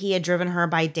claimed that he had driven her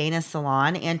by Dana's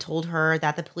salon and told her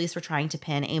that the police were trying to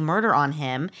pin a murder on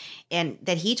him, and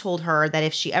that he told her that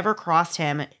if she ever crossed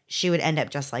him, she would end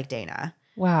up just like Dana.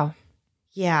 Wow.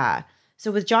 Yeah.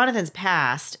 So with Jonathan's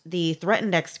past, the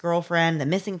threatened ex-girlfriend, the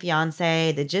missing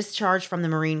fiance, the discharge from the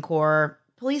Marine Corps,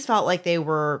 police felt like they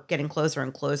were getting closer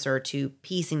and closer to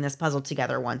piecing this puzzle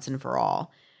together once and for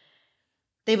all.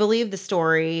 They believe the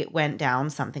story went down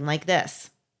something like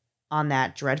this. On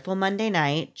that dreadful Monday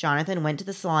night, Jonathan went to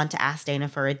the salon to ask Dana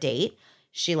for a date.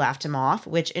 She laughed him off,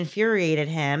 which infuriated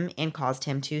him and caused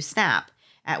him to snap,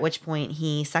 at which point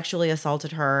he sexually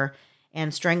assaulted her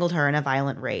and strangled her in a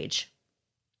violent rage.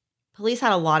 Police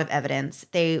had a lot of evidence.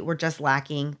 They were just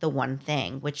lacking the one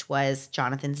thing, which was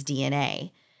Jonathan's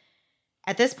DNA.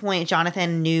 At this point,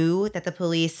 Jonathan knew that the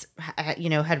police,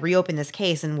 had reopened this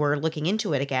case and were looking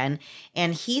into it again,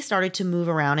 and he started to move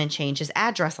around and change his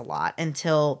address a lot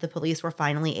until the police were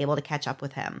finally able to catch up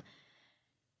with him.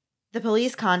 The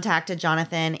police contacted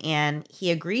Jonathan, and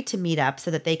he agreed to meet up so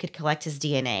that they could collect his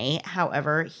DNA.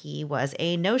 However, he was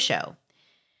a no-show.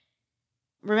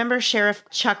 Remember Sheriff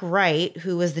Chuck Wright,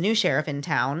 who was the new sheriff in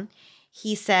town?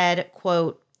 He said,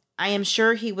 quote, "I am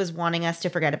sure he was wanting us to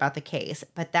forget about the case,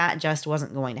 but that just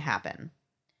wasn't going to happen."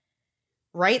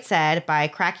 Wright said by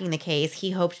cracking the case, he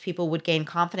hoped people would gain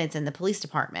confidence in the police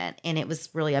department. And it was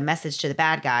really a message to the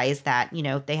bad guys that,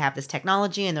 they have this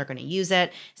technology and they're going to use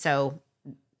it. So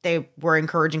they were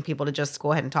encouraging people to just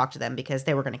go ahead and talk to them because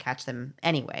they were going to catch them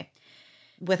anyway.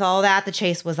 With all that, the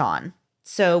chase was on.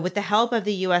 So with the help of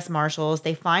the U.S. Marshals,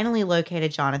 they finally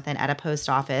located Jonathan at a post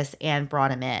office and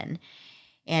brought him in.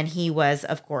 And he was,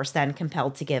 of course, then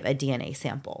compelled to give a DNA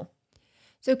sample.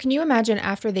 So can you imagine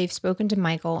after they've spoken to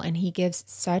Michael and he gives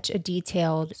such a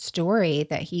detailed story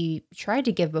that he tried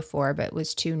to give before but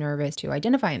was too nervous to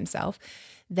identify himself,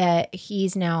 that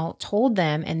he's now told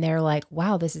them and they're like,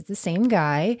 wow, this is the same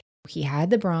guy. He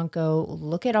had the Bronco.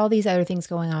 Look at all these other things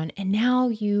going on. And now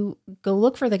you go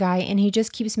look for the guy and he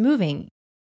just keeps moving.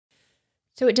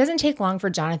 So it doesn't take long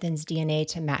for Jonathan's DNA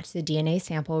to match the DNA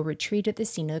sample retrieved at the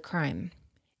scene of the crime.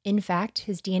 In fact,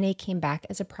 his DNA came back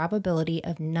as a probability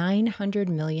of 900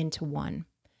 million to 1.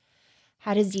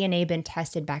 Had his DNA been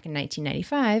tested back in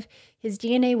 1995, his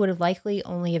DNA would have likely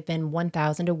only have been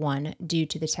 1,000 to 1 due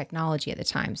to the technology at the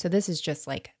time. So this is just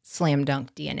like slam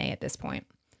dunk DNA at this point.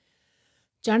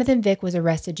 Jonathan Vick was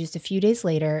arrested just a few days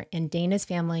later, and Dana's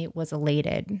family was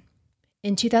elated.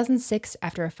 In 2006,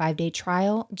 after a 5-day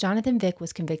trial, Jonathan Vick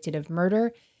was convicted of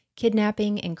murder,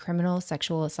 kidnapping, and criminal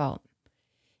sexual assault.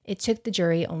 It took the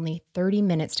jury only 30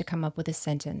 minutes to come up with a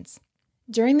sentence.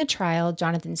 During the trial,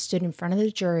 Jonathan stood in front of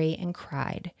the jury and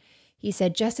cried. He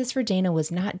said justice for Dana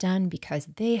was not done because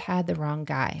they had the wrong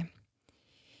guy.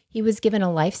 He was given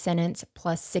a life sentence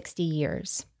plus 60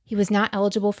 years. He was not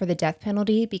eligible for the death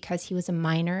penalty because he was a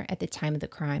minor at the time of the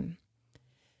crime.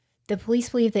 The police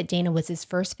believe that Dana was his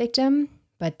first victim,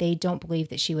 but they don't believe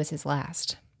that she was his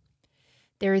last.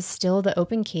 There is still the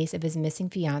open case of his missing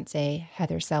fiancée,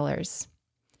 Heather Sellers.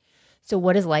 So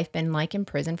what has life been like in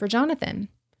prison for Jonathan?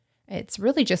 It's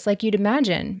really just like you'd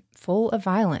imagine, full of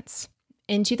violence.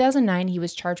 In 2009, he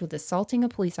was charged with assaulting a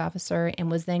police officer and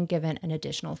was then given an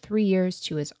additional 3 years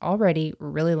to his already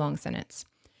really long sentence.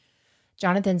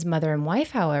 Jonathan's mother and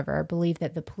wife, however, believe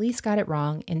that the police got it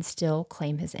wrong and still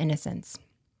claim his innocence.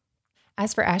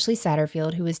 As for Ashley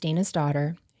Satterfield, who is Dana's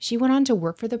daughter, she went on to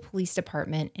work for the police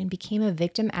department and became a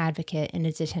victim advocate in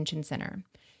a detention center.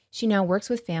 She now works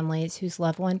with families whose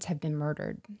loved ones have been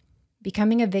murdered.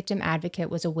 Becoming a victim advocate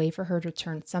was a way for her to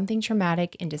turn something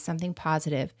traumatic into something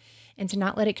positive and to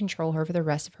not let it control her for the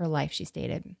rest of her life, she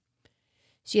stated.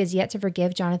 She has yet to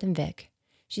forgive Jonathan Vick.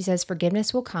 She says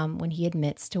forgiveness will come when he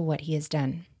admits to what he has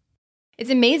done. It's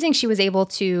amazing she was able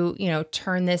to,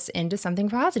 turn this into something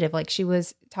positive like she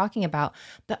was talking about.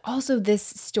 But also this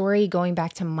story going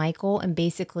back to Michael and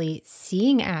basically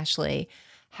seeing Ashley,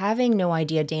 having no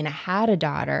idea Dana had a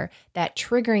daughter, that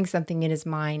triggering something in his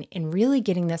mind and really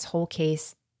getting this whole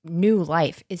case new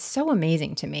life is so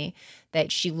amazing to me,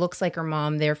 that she looks like her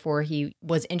mom. Therefore, he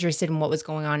was interested in what was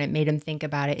going on. It made him think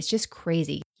about it. It's just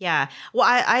crazy. Yeah. Well,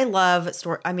 I love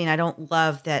story. I mean, I don't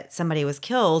love that somebody was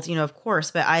killed, of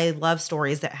course, but I love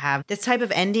stories that have this type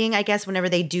of ending, I guess, whenever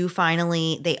they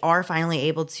are finally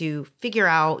able to figure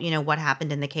out, what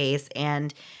happened in the case.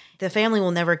 And the family will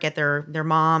never get their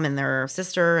mom and their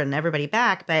sister and everybody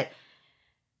back. But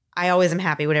I always am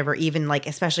happy whenever, even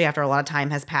especially after a lot of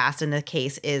time has passed and the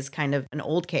case is kind of an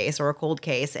old case or a cold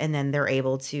case, and then they're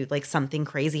able to, something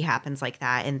crazy happens like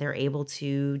that and they're able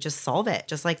to just solve it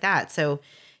just like that. So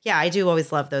yeah, I do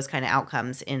always love those kind of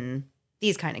outcomes in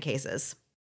these kind of cases.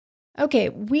 Okay,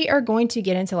 we are going to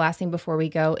get into last thing before we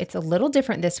go. It's a little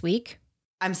different this week.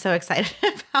 I'm so excited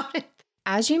about it.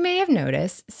 As you may have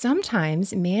noticed,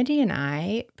 sometimes Mandy and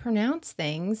I pronounce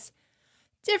things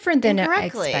different than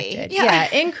expected. Yeah,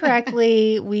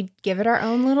 incorrectly. We give it our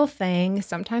own little thing.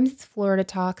 Sometimes it's Florida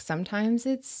talk. Sometimes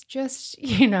it's just,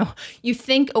 you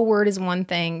think a word is one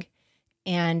thing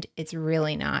and it's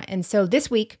really not. And so this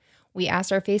week, we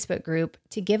asked our Facebook group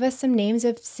to give us some names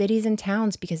of cities and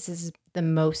towns because this is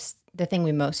the thing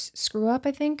we most screw up,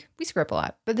 I think. We screw up a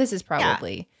lot, but this is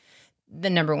probably the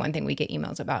number one thing we get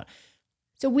emails about.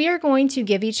 So we are going to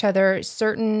give each other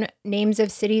certain names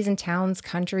of cities and towns,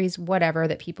 countries, whatever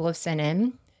that people have sent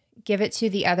in, give it to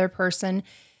the other person,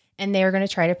 and they're going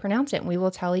to try to pronounce it. And we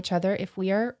will tell each other if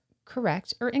we are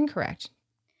correct or incorrect.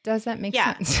 Does that make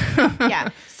sense? Yeah.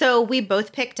 So we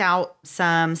both picked out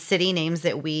some city names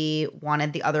that we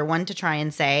wanted the other one to try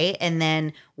and say, and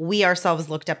then we ourselves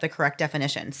looked up the correct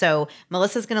definition. So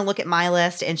Melissa's going to look at my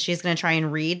list, and she's going to try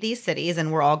and read these cities,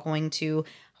 and we're all going to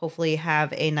hopefully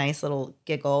have a nice little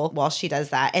giggle while she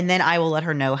does that. And then I will let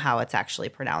her know how it's actually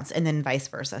pronounced, and then vice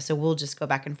versa. So we'll just go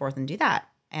back and forth and do that.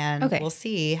 And we'll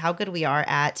see how good we are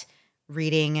at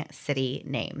reading city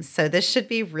names. So this should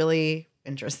be really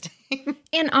interesting.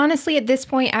 And honestly, at this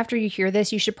point, after you hear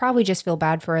this, you should probably just feel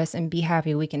bad for us and be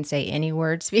happy we can say any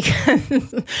words,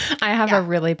 because I have a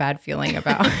really bad feeling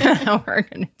about how we're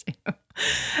going to do.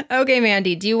 Okay,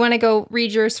 Mandy, do you want to go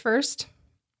read yours first?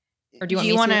 Or do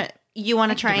you want me to? You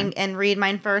want to try and read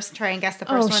mine first? Try and guess the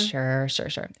first one? Sure.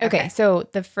 Okay, so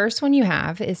the first one you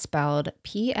have is spelled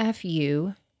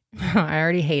P-F-U, I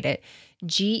already hate it,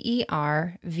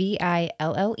 Gerville,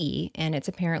 and it's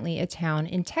apparently a town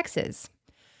in Texas.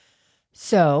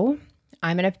 So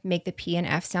I'm going to make the P and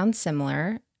F sound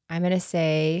similar. I'm going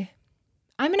to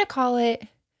call it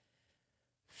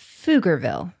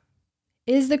Pflugerville.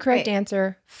 Is the correct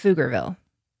answer Pflugerville?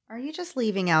 Are you just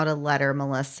leaving out a letter,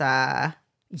 Melissa?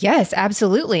 Yes,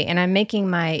 absolutely. And I'm making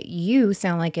my U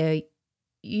sound like a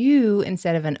U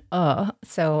instead of an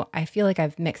So I feel like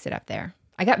I've mixed it up there.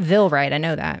 I got Ville right. I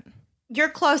know that. You're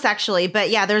close, actually. But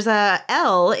yeah, there's a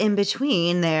L in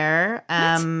between there.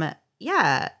 What?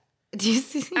 Yeah. Do you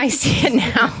see? I see it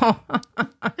now.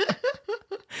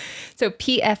 So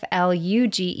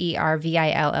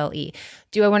Pflugerville.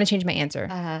 Do I want to change my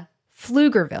answer?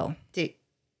 Pflugerville. Dude,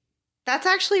 that's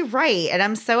actually right. And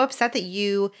I'm so upset that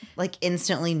you like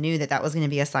instantly knew that that was going to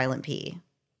be a silent P.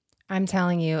 I'm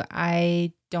telling you,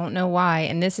 I don't know why.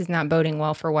 And this is not boding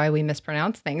well for why we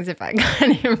mispronounce things if I got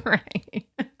it right.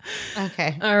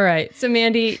 Okay. All right. So,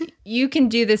 Mandy, you can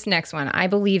do this next one. I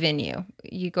believe in you.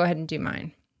 You go ahead and do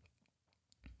mine.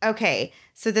 Okay.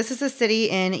 So this is a city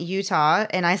in Utah,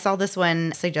 and I saw this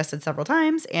one suggested several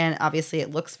times, and obviously it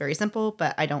looks very simple,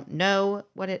 but I don't know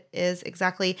what it is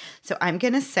exactly. So I'm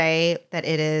going to say that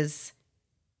it is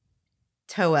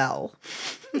Toel.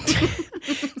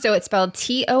 So it's spelled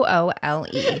Toole,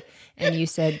 and you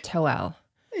said Toel.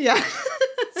 Yeah.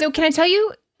 So can I tell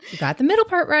you, you got the middle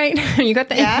part right. You got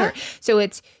the end part. So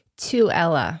it's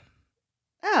Tuella.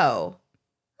 Oh.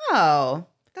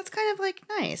 That's kind of like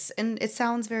nice. And it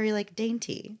sounds very like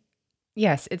dainty.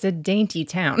 Yes, it's a dainty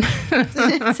town.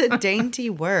 It's a dainty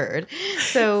word.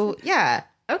 So yeah.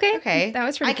 Okay. That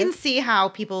was pretty good. I can see how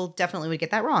people definitely would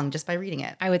get that wrong just by reading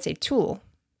it. I would say Tool.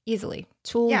 Easily.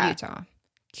 Tool, Utah.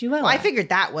 Tuella. Well, I figured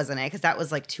that wasn't it because that was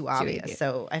like too obvious.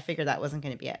 So I figured that wasn't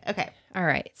going to be it. Okay. All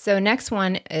right. So next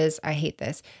one is, I hate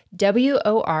this, Worcester,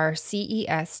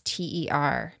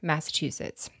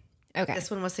 Massachusetts. Okay. This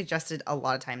one was suggested a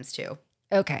lot of times too.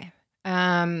 Okay.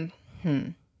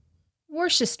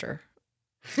 Worcester.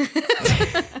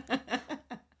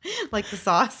 Like the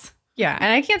sauce. Yeah.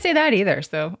 And I can't say that either.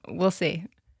 So we'll see.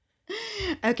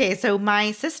 Okay. So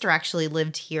my sister actually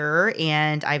lived here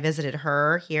and I visited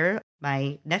her here.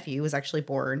 My nephew was actually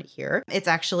born here. It's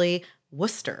actually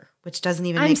Worcester, which doesn't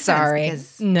even make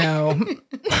sense. No.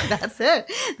 That's it.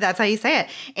 That's how you say it.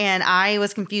 And I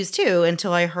was confused too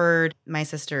until I heard my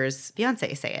sister's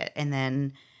fiance say it. And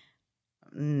then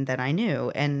I knew.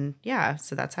 And yeah,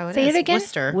 so that's how it is. Say it again.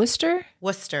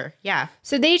 Worcester. Yeah.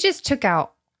 So they just took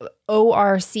out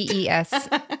ORCES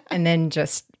and then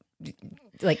just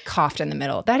like coughed in the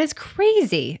middle. That is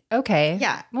crazy. Okay.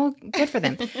 Yeah. Well, good for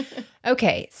them.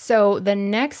 Okay. So the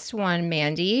next one,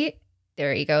 Mandy,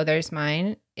 there you go. There's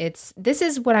mine. This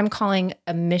is what I'm calling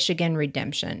a Michigan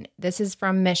redemption. This is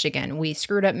from Michigan. We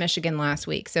screwed up Michigan last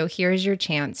week. So here's your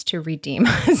chance to redeem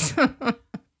us.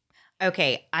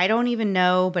 Okay, I don't even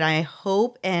know, but I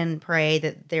hope and pray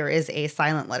that there is a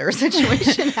silent letter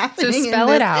situation happening. So spell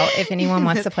it out if anyone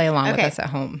wants to play along with us at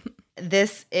home.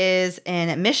 This is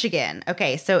in Michigan.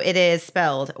 Okay, so it is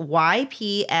spelled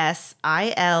Ypsilanti.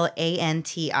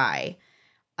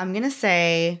 I'm going to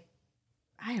say,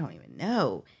 I don't even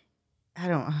know.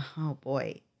 Oh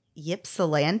boy.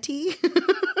 Ypsilanti?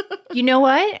 You know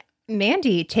what?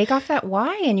 Mandy, take off that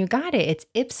Y and you got it. It's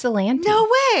Ypsilanti. No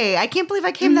way. I can't believe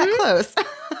I came that close.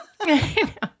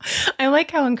 I like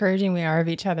how encouraging we are of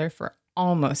each other for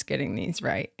almost getting these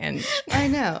right. And I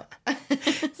know.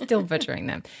 Still butchering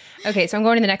them. Okay, so I'm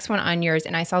going to the next one on yours,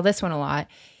 and I saw this one a lot.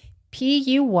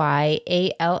 Puyallup,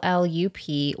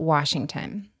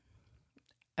 Washington.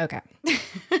 Okay.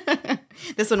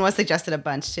 This one was suggested a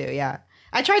bunch too, yeah.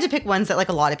 I tried to pick ones that like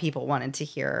a lot of people wanted to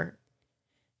hear.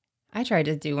 I tried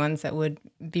to do ones that would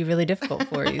be really difficult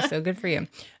for you, so good for you.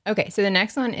 Okay, so the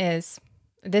next one is,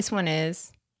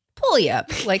 pull you up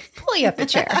a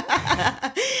chair.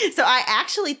 So I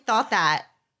actually thought that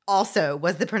also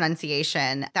was the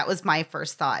pronunciation. That was my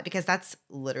first thought because that's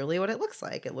literally what it looks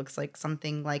like. It looks like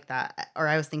something like that. Or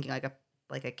I was thinking like a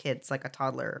kid's, like a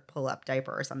toddler pull-up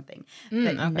diaper or something.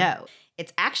 But okay. No,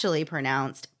 it's actually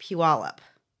pronounced Puyallup.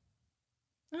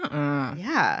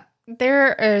 Yeah.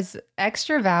 There is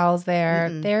extra vowels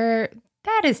there.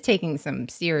 That is taking some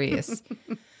serious,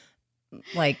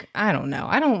 like, I don't know.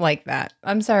 I don't like that.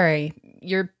 I'm sorry.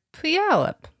 You're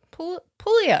Puyallup.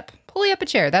 Pulley up a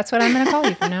chair. That's what I'm going to call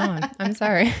you from now on. I'm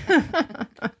sorry.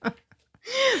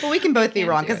 Well, we can both be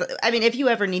wrong because, I mean, if you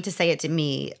ever need to say it to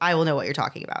me, I will know what you're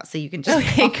talking about. So you can just.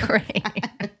 Okay, great.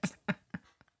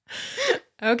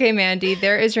 Okay, Mandy,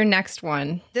 there is your next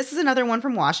one. This is another one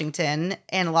from Washington,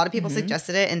 and a lot of people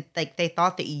suggested it, and like they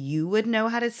thought that you would know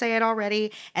how to say it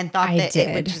already, and thought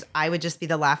I would just be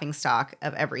the laughing stock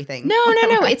of everything. No.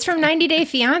 It's from 90 Day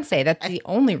Fiancé. That's the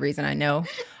only reason I know.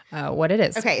 what it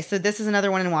is. Okay, so this is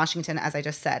another one in Washington, as I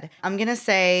just said. I'm going to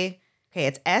say, okay,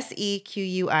 it's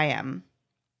Sequim.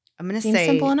 I'm going to Seems say.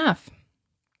 simple enough.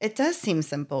 It does seem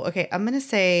simple. Okay, I'm going to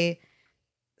say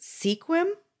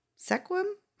Sequim? Sequim?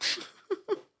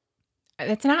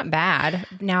 That's not bad.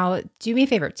 Now, do me a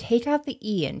favor. Take out the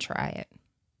E and try it.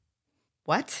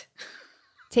 What?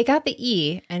 Take out the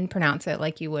E and pronounce it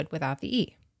like you would without the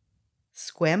E.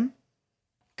 Squim?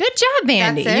 Good job,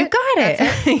 Mandy. That's it? You got it.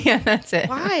 That's it? Yeah, that's it.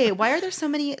 Why? Why are there so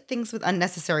many things with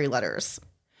unnecessary letters?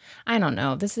 I don't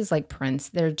know. This is like Prince.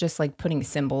 They're just like putting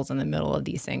symbols in the middle of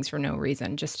these things for no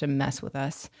reason, just to mess with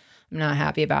us. I'm not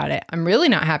happy about it. I'm really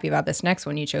not happy about this next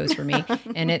one you chose for me.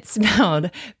 And it's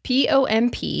spelled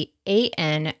Pompanoosuc.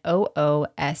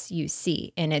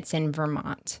 And it's in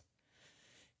Vermont.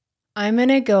 I'm going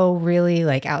to go really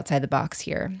like outside the box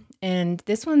here. And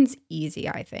this one's easy,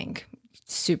 I think.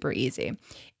 Super easy.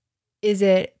 Is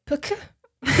it Puk?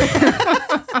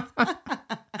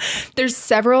 There's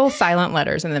several silent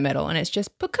letters in the middle, and it's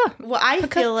just Puk. Well, I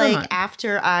Puk, feel like Vermont.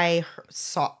 after I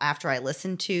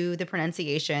listened to the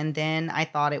pronunciation, then I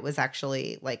thought it was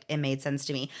actually like it made sense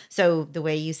to me. So the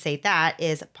way you say that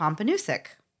is Pompanoosuc.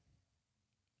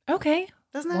 Okay.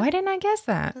 Doesn't it? Why didn't I guess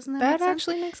that? Doesn't that That make sense?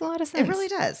 actually makes a lot of sense. It really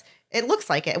does. It looks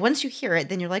like it. Once you hear it,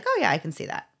 then you're like, oh yeah, I can see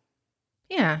that.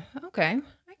 Yeah. Okay.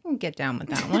 I can get down with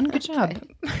that one. Good job.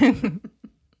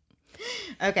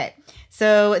 Okay.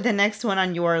 So the next one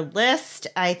on your list,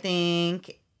 I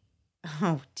think.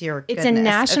 Oh dear It's goodness. a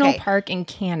national Okay. park in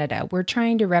Canada. We're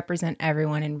trying to represent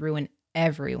everyone and ruin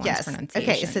everyone's Yes. pronunciation.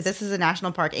 Okay. So this is a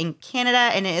national park in Canada,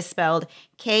 and it is spelled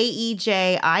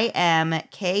Kejimkujik.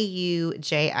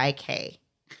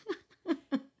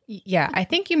 Yeah, I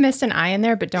think you missed an I in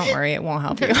there, but don't worry, it won't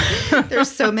help you.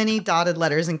 There's so many dotted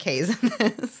letters and K's in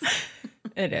this.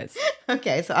 It is.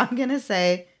 Okay, so I'm gonna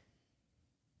say,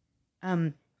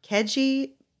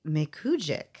 Keji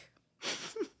Mikujik.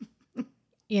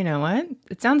 You know what?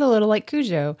 It sounds a little like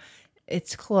Cujo.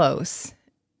 It's close.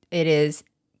 It is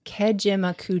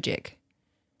Kejimakujik.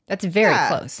 That's very Yeah.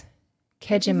 close.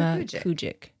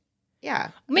 Kejimakujik. Yeah.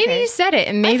 Maybe okay. you said it,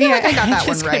 and maybe I feel like I got that one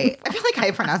just right. couldn't- I feel like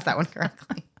I pronounced that one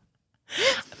correctly.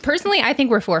 Personally, I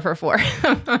think we're 4 for 4.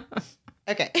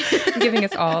 Okay. Giving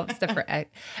us all stuff for X.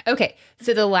 Okay,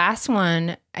 so the last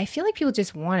one, I feel like people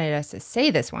just wanted us to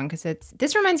say this one because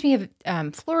this reminds me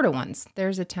of Florida ones.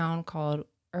 There's a town called,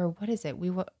 or what is it?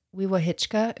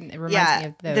 Weewahitchka. It reminds me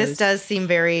of those. This does seem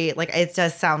very like it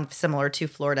does sound similar to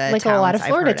Florida, like towns a lot of I've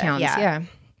Florida heard of. towns. Yeah. Yeah.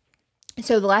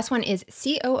 So the last one is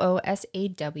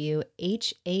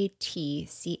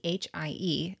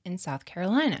Coosawhatchie in South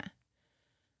Carolina.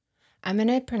 I'm going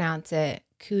to pronounce it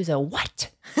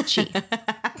Coosawhatchie.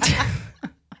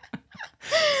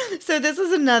 So this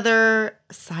is another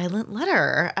silent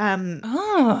letter.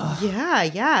 Oh.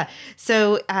 Yeah.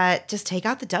 So just take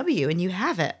out the W and you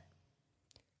have it.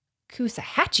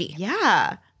 Coosawhatchie.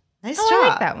 Yeah. Nice Oh, job. I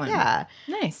like that one. Yeah.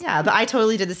 Nice. Yeah. But I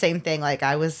totally did the same thing. Like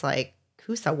I was like,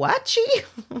 Kusawachi?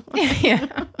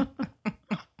 Yeah.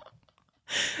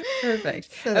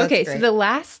 Perfect. So that's Okay, great. so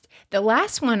the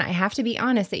last one I have to be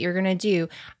honest that you're going to do,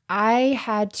 I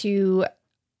had to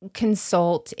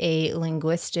consult a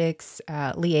linguistics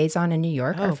liaison in New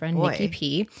York, Oh, our friend boy. Nikki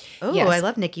P. Oh, Yes. I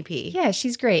love Nikki P. Yeah,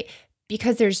 she's great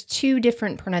because there's two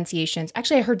different pronunciations.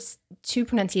 Actually, I heard two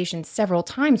pronunciations several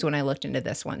times when I looked into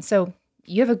this one. So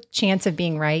you have a chance of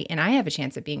being right, and I have a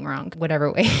chance of being wrong,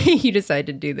 whatever way you decide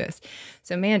to do this.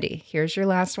 So, Mandy, here's your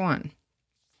last one.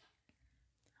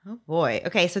 Oh boy.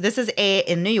 Okay, so this is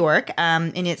in New York,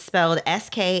 and it's spelled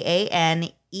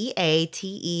Skaneateles,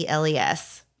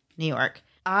 New York.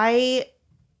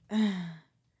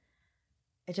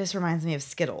 It just reminds me of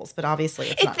Skittles, but obviously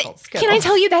it's not called Skittles. Can I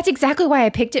tell you that's exactly why I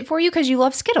picked it for you? Because you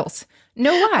love Skittles.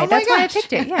 No lie. Oh my That's why I gosh.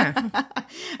 picked it. Yeah.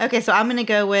 Okay, so I'm gonna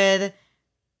go with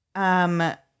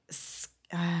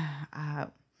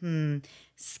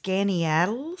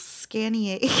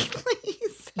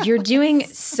Skaneateles. You're doing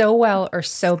so well or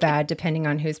so bad, depending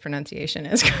on whose pronunciation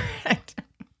is correct.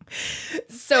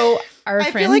 So our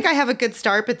I friend, feel like I have a good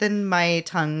start, but then my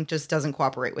tongue just doesn't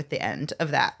cooperate with the end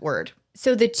of that word.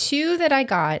 so the two that I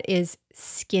got is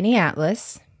Skinny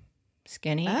Atlas.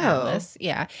 Skinny Oh. Atlas.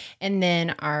 Yeah. And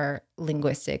then our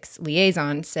linguistics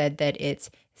liaison said that it's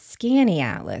Scanny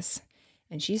Atlas.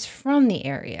 And she's from the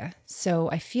area. So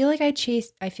I feel like I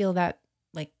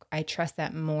trust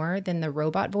that more than the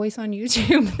robot voice on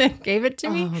YouTube that gave it to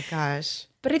me. Oh gosh.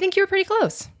 But I think you were pretty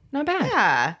close. Not bad.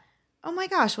 Yeah. Oh my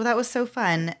gosh. Well, that was so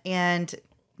fun. And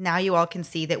now you all can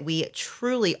see that we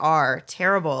truly are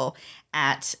terrible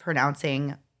at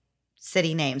pronouncing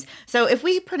city names. So if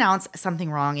we pronounce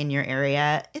something wrong in your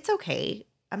area, it's okay.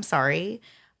 I'm sorry.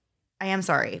 I am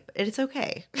sorry, but it's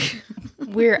okay.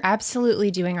 We're absolutely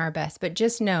doing our best, but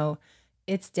just know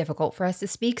it's difficult for us to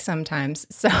speak sometimes.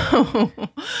 So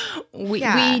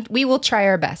we will try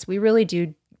our best. We really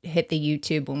do hit the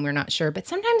YouTube when we're not sure, but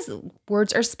sometimes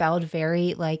words are spelled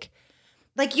very like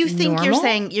you think normal.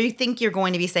 you think you're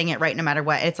going to be saying it right no matter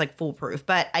what. It's like foolproof.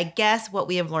 But I guess what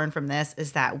we have learned from this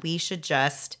is that we should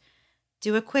just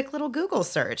do a quick little Google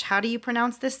search. How do you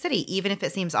pronounce this city? Even if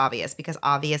it seems obvious, because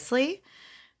obviously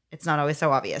it's not always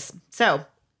so obvious. So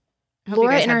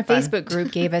Laura in our Facebook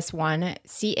group gave us one,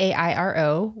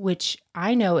 Cairo, which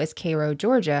I know is Cairo,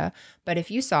 Georgia. But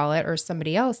if you saw it or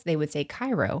somebody else, they would say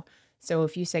Cairo. So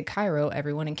if you said Cairo,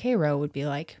 everyone in Cairo would be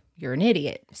like, you're an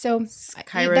idiot. So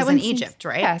Cairo's in Egypt,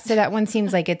 right? Yeah. So that one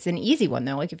seems like it's an easy one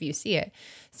though, like if you see it.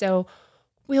 So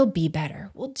we'll be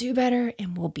better. We'll do better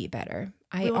and we'll be better.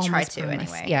 We will try to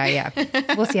anyway. Yeah.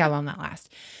 We'll see how long that lasts.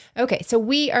 Okay, so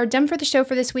we are done for the show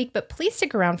for this week, but please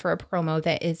stick around for a promo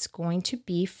that is going to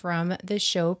be from the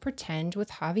show Pretend with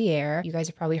Javier. You guys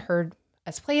have probably heard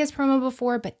us play his promo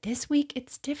before, but this week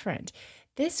it's different.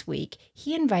 This week,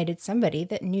 he invited somebody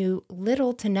that knew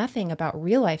little to nothing about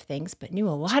real life things, but knew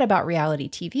a lot about reality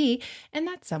TV, and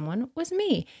that someone was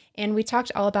me. And we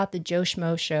talked all about the Joe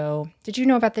Schmo show. Did you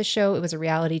know about this show? It was a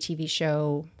reality TV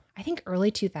show, I think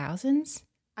early 2000s.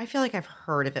 I feel like I've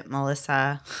heard of it,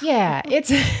 Melissa. Yeah,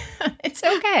 it's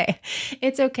okay.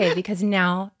 It's okay because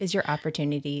now is your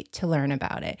opportunity to learn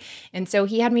about it. And so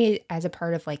he had me as a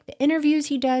part of like the interviews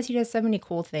he does. He does so many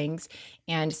cool things.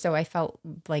 And so I felt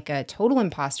like a total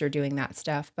imposter doing that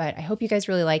stuff. But I hope you guys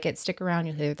really like it. Stick around.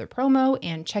 You'll hear the promo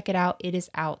and check it out. It is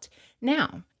out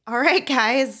now. All right,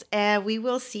 guys. We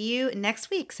will see you next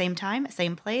week. Same time,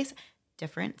 same place,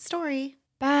 different story.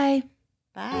 Bye.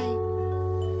 Bye.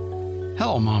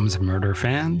 Hello, Moms of Murder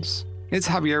fans. It's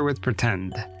Javier with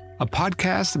Pretend, a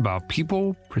podcast about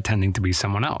people pretending to be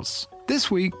someone else.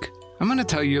 This week, I'm going to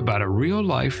tell you about a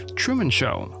real-life Truman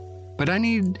Show, but I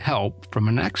need help from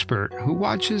an expert who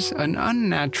watches an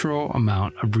unnatural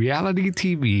amount of reality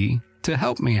TV to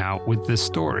help me out with this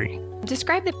story.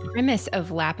 Describe the premise of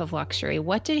Lap of Luxury.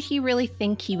 What did he really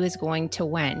think he was going to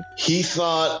win? He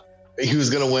thought he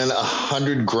was going to win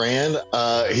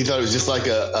 $100,000. He thought it was just like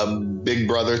a Big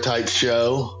Brother type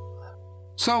show.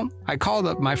 So I called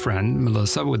up my friend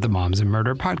Melissa with the Moms and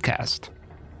Murder podcast.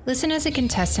 Listen as a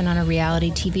contestant on a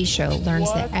reality TV show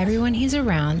learns that everyone he's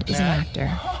around is an actor.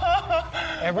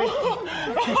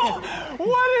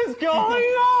 What is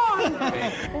going on?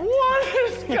 What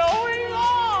is going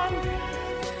on?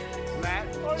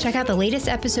 Check out the latest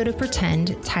episode of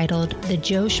Pretend titled The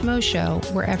Joe Schmo Show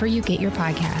wherever you get your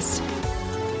podcasts.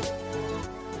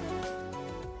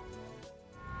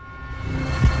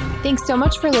 Thanks so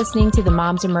much for listening to the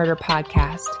Moms and Murder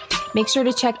podcast. Make sure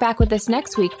to check back with us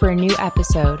next week for a new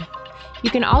episode.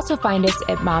 You can also find us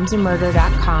at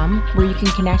momsandmurder.com, where you can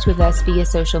connect with us via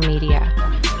social media.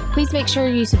 Please make sure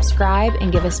you subscribe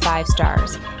and give us 5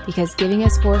 stars, because giving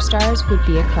us 4 stars would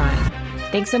be a crime.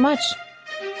 Thanks so much.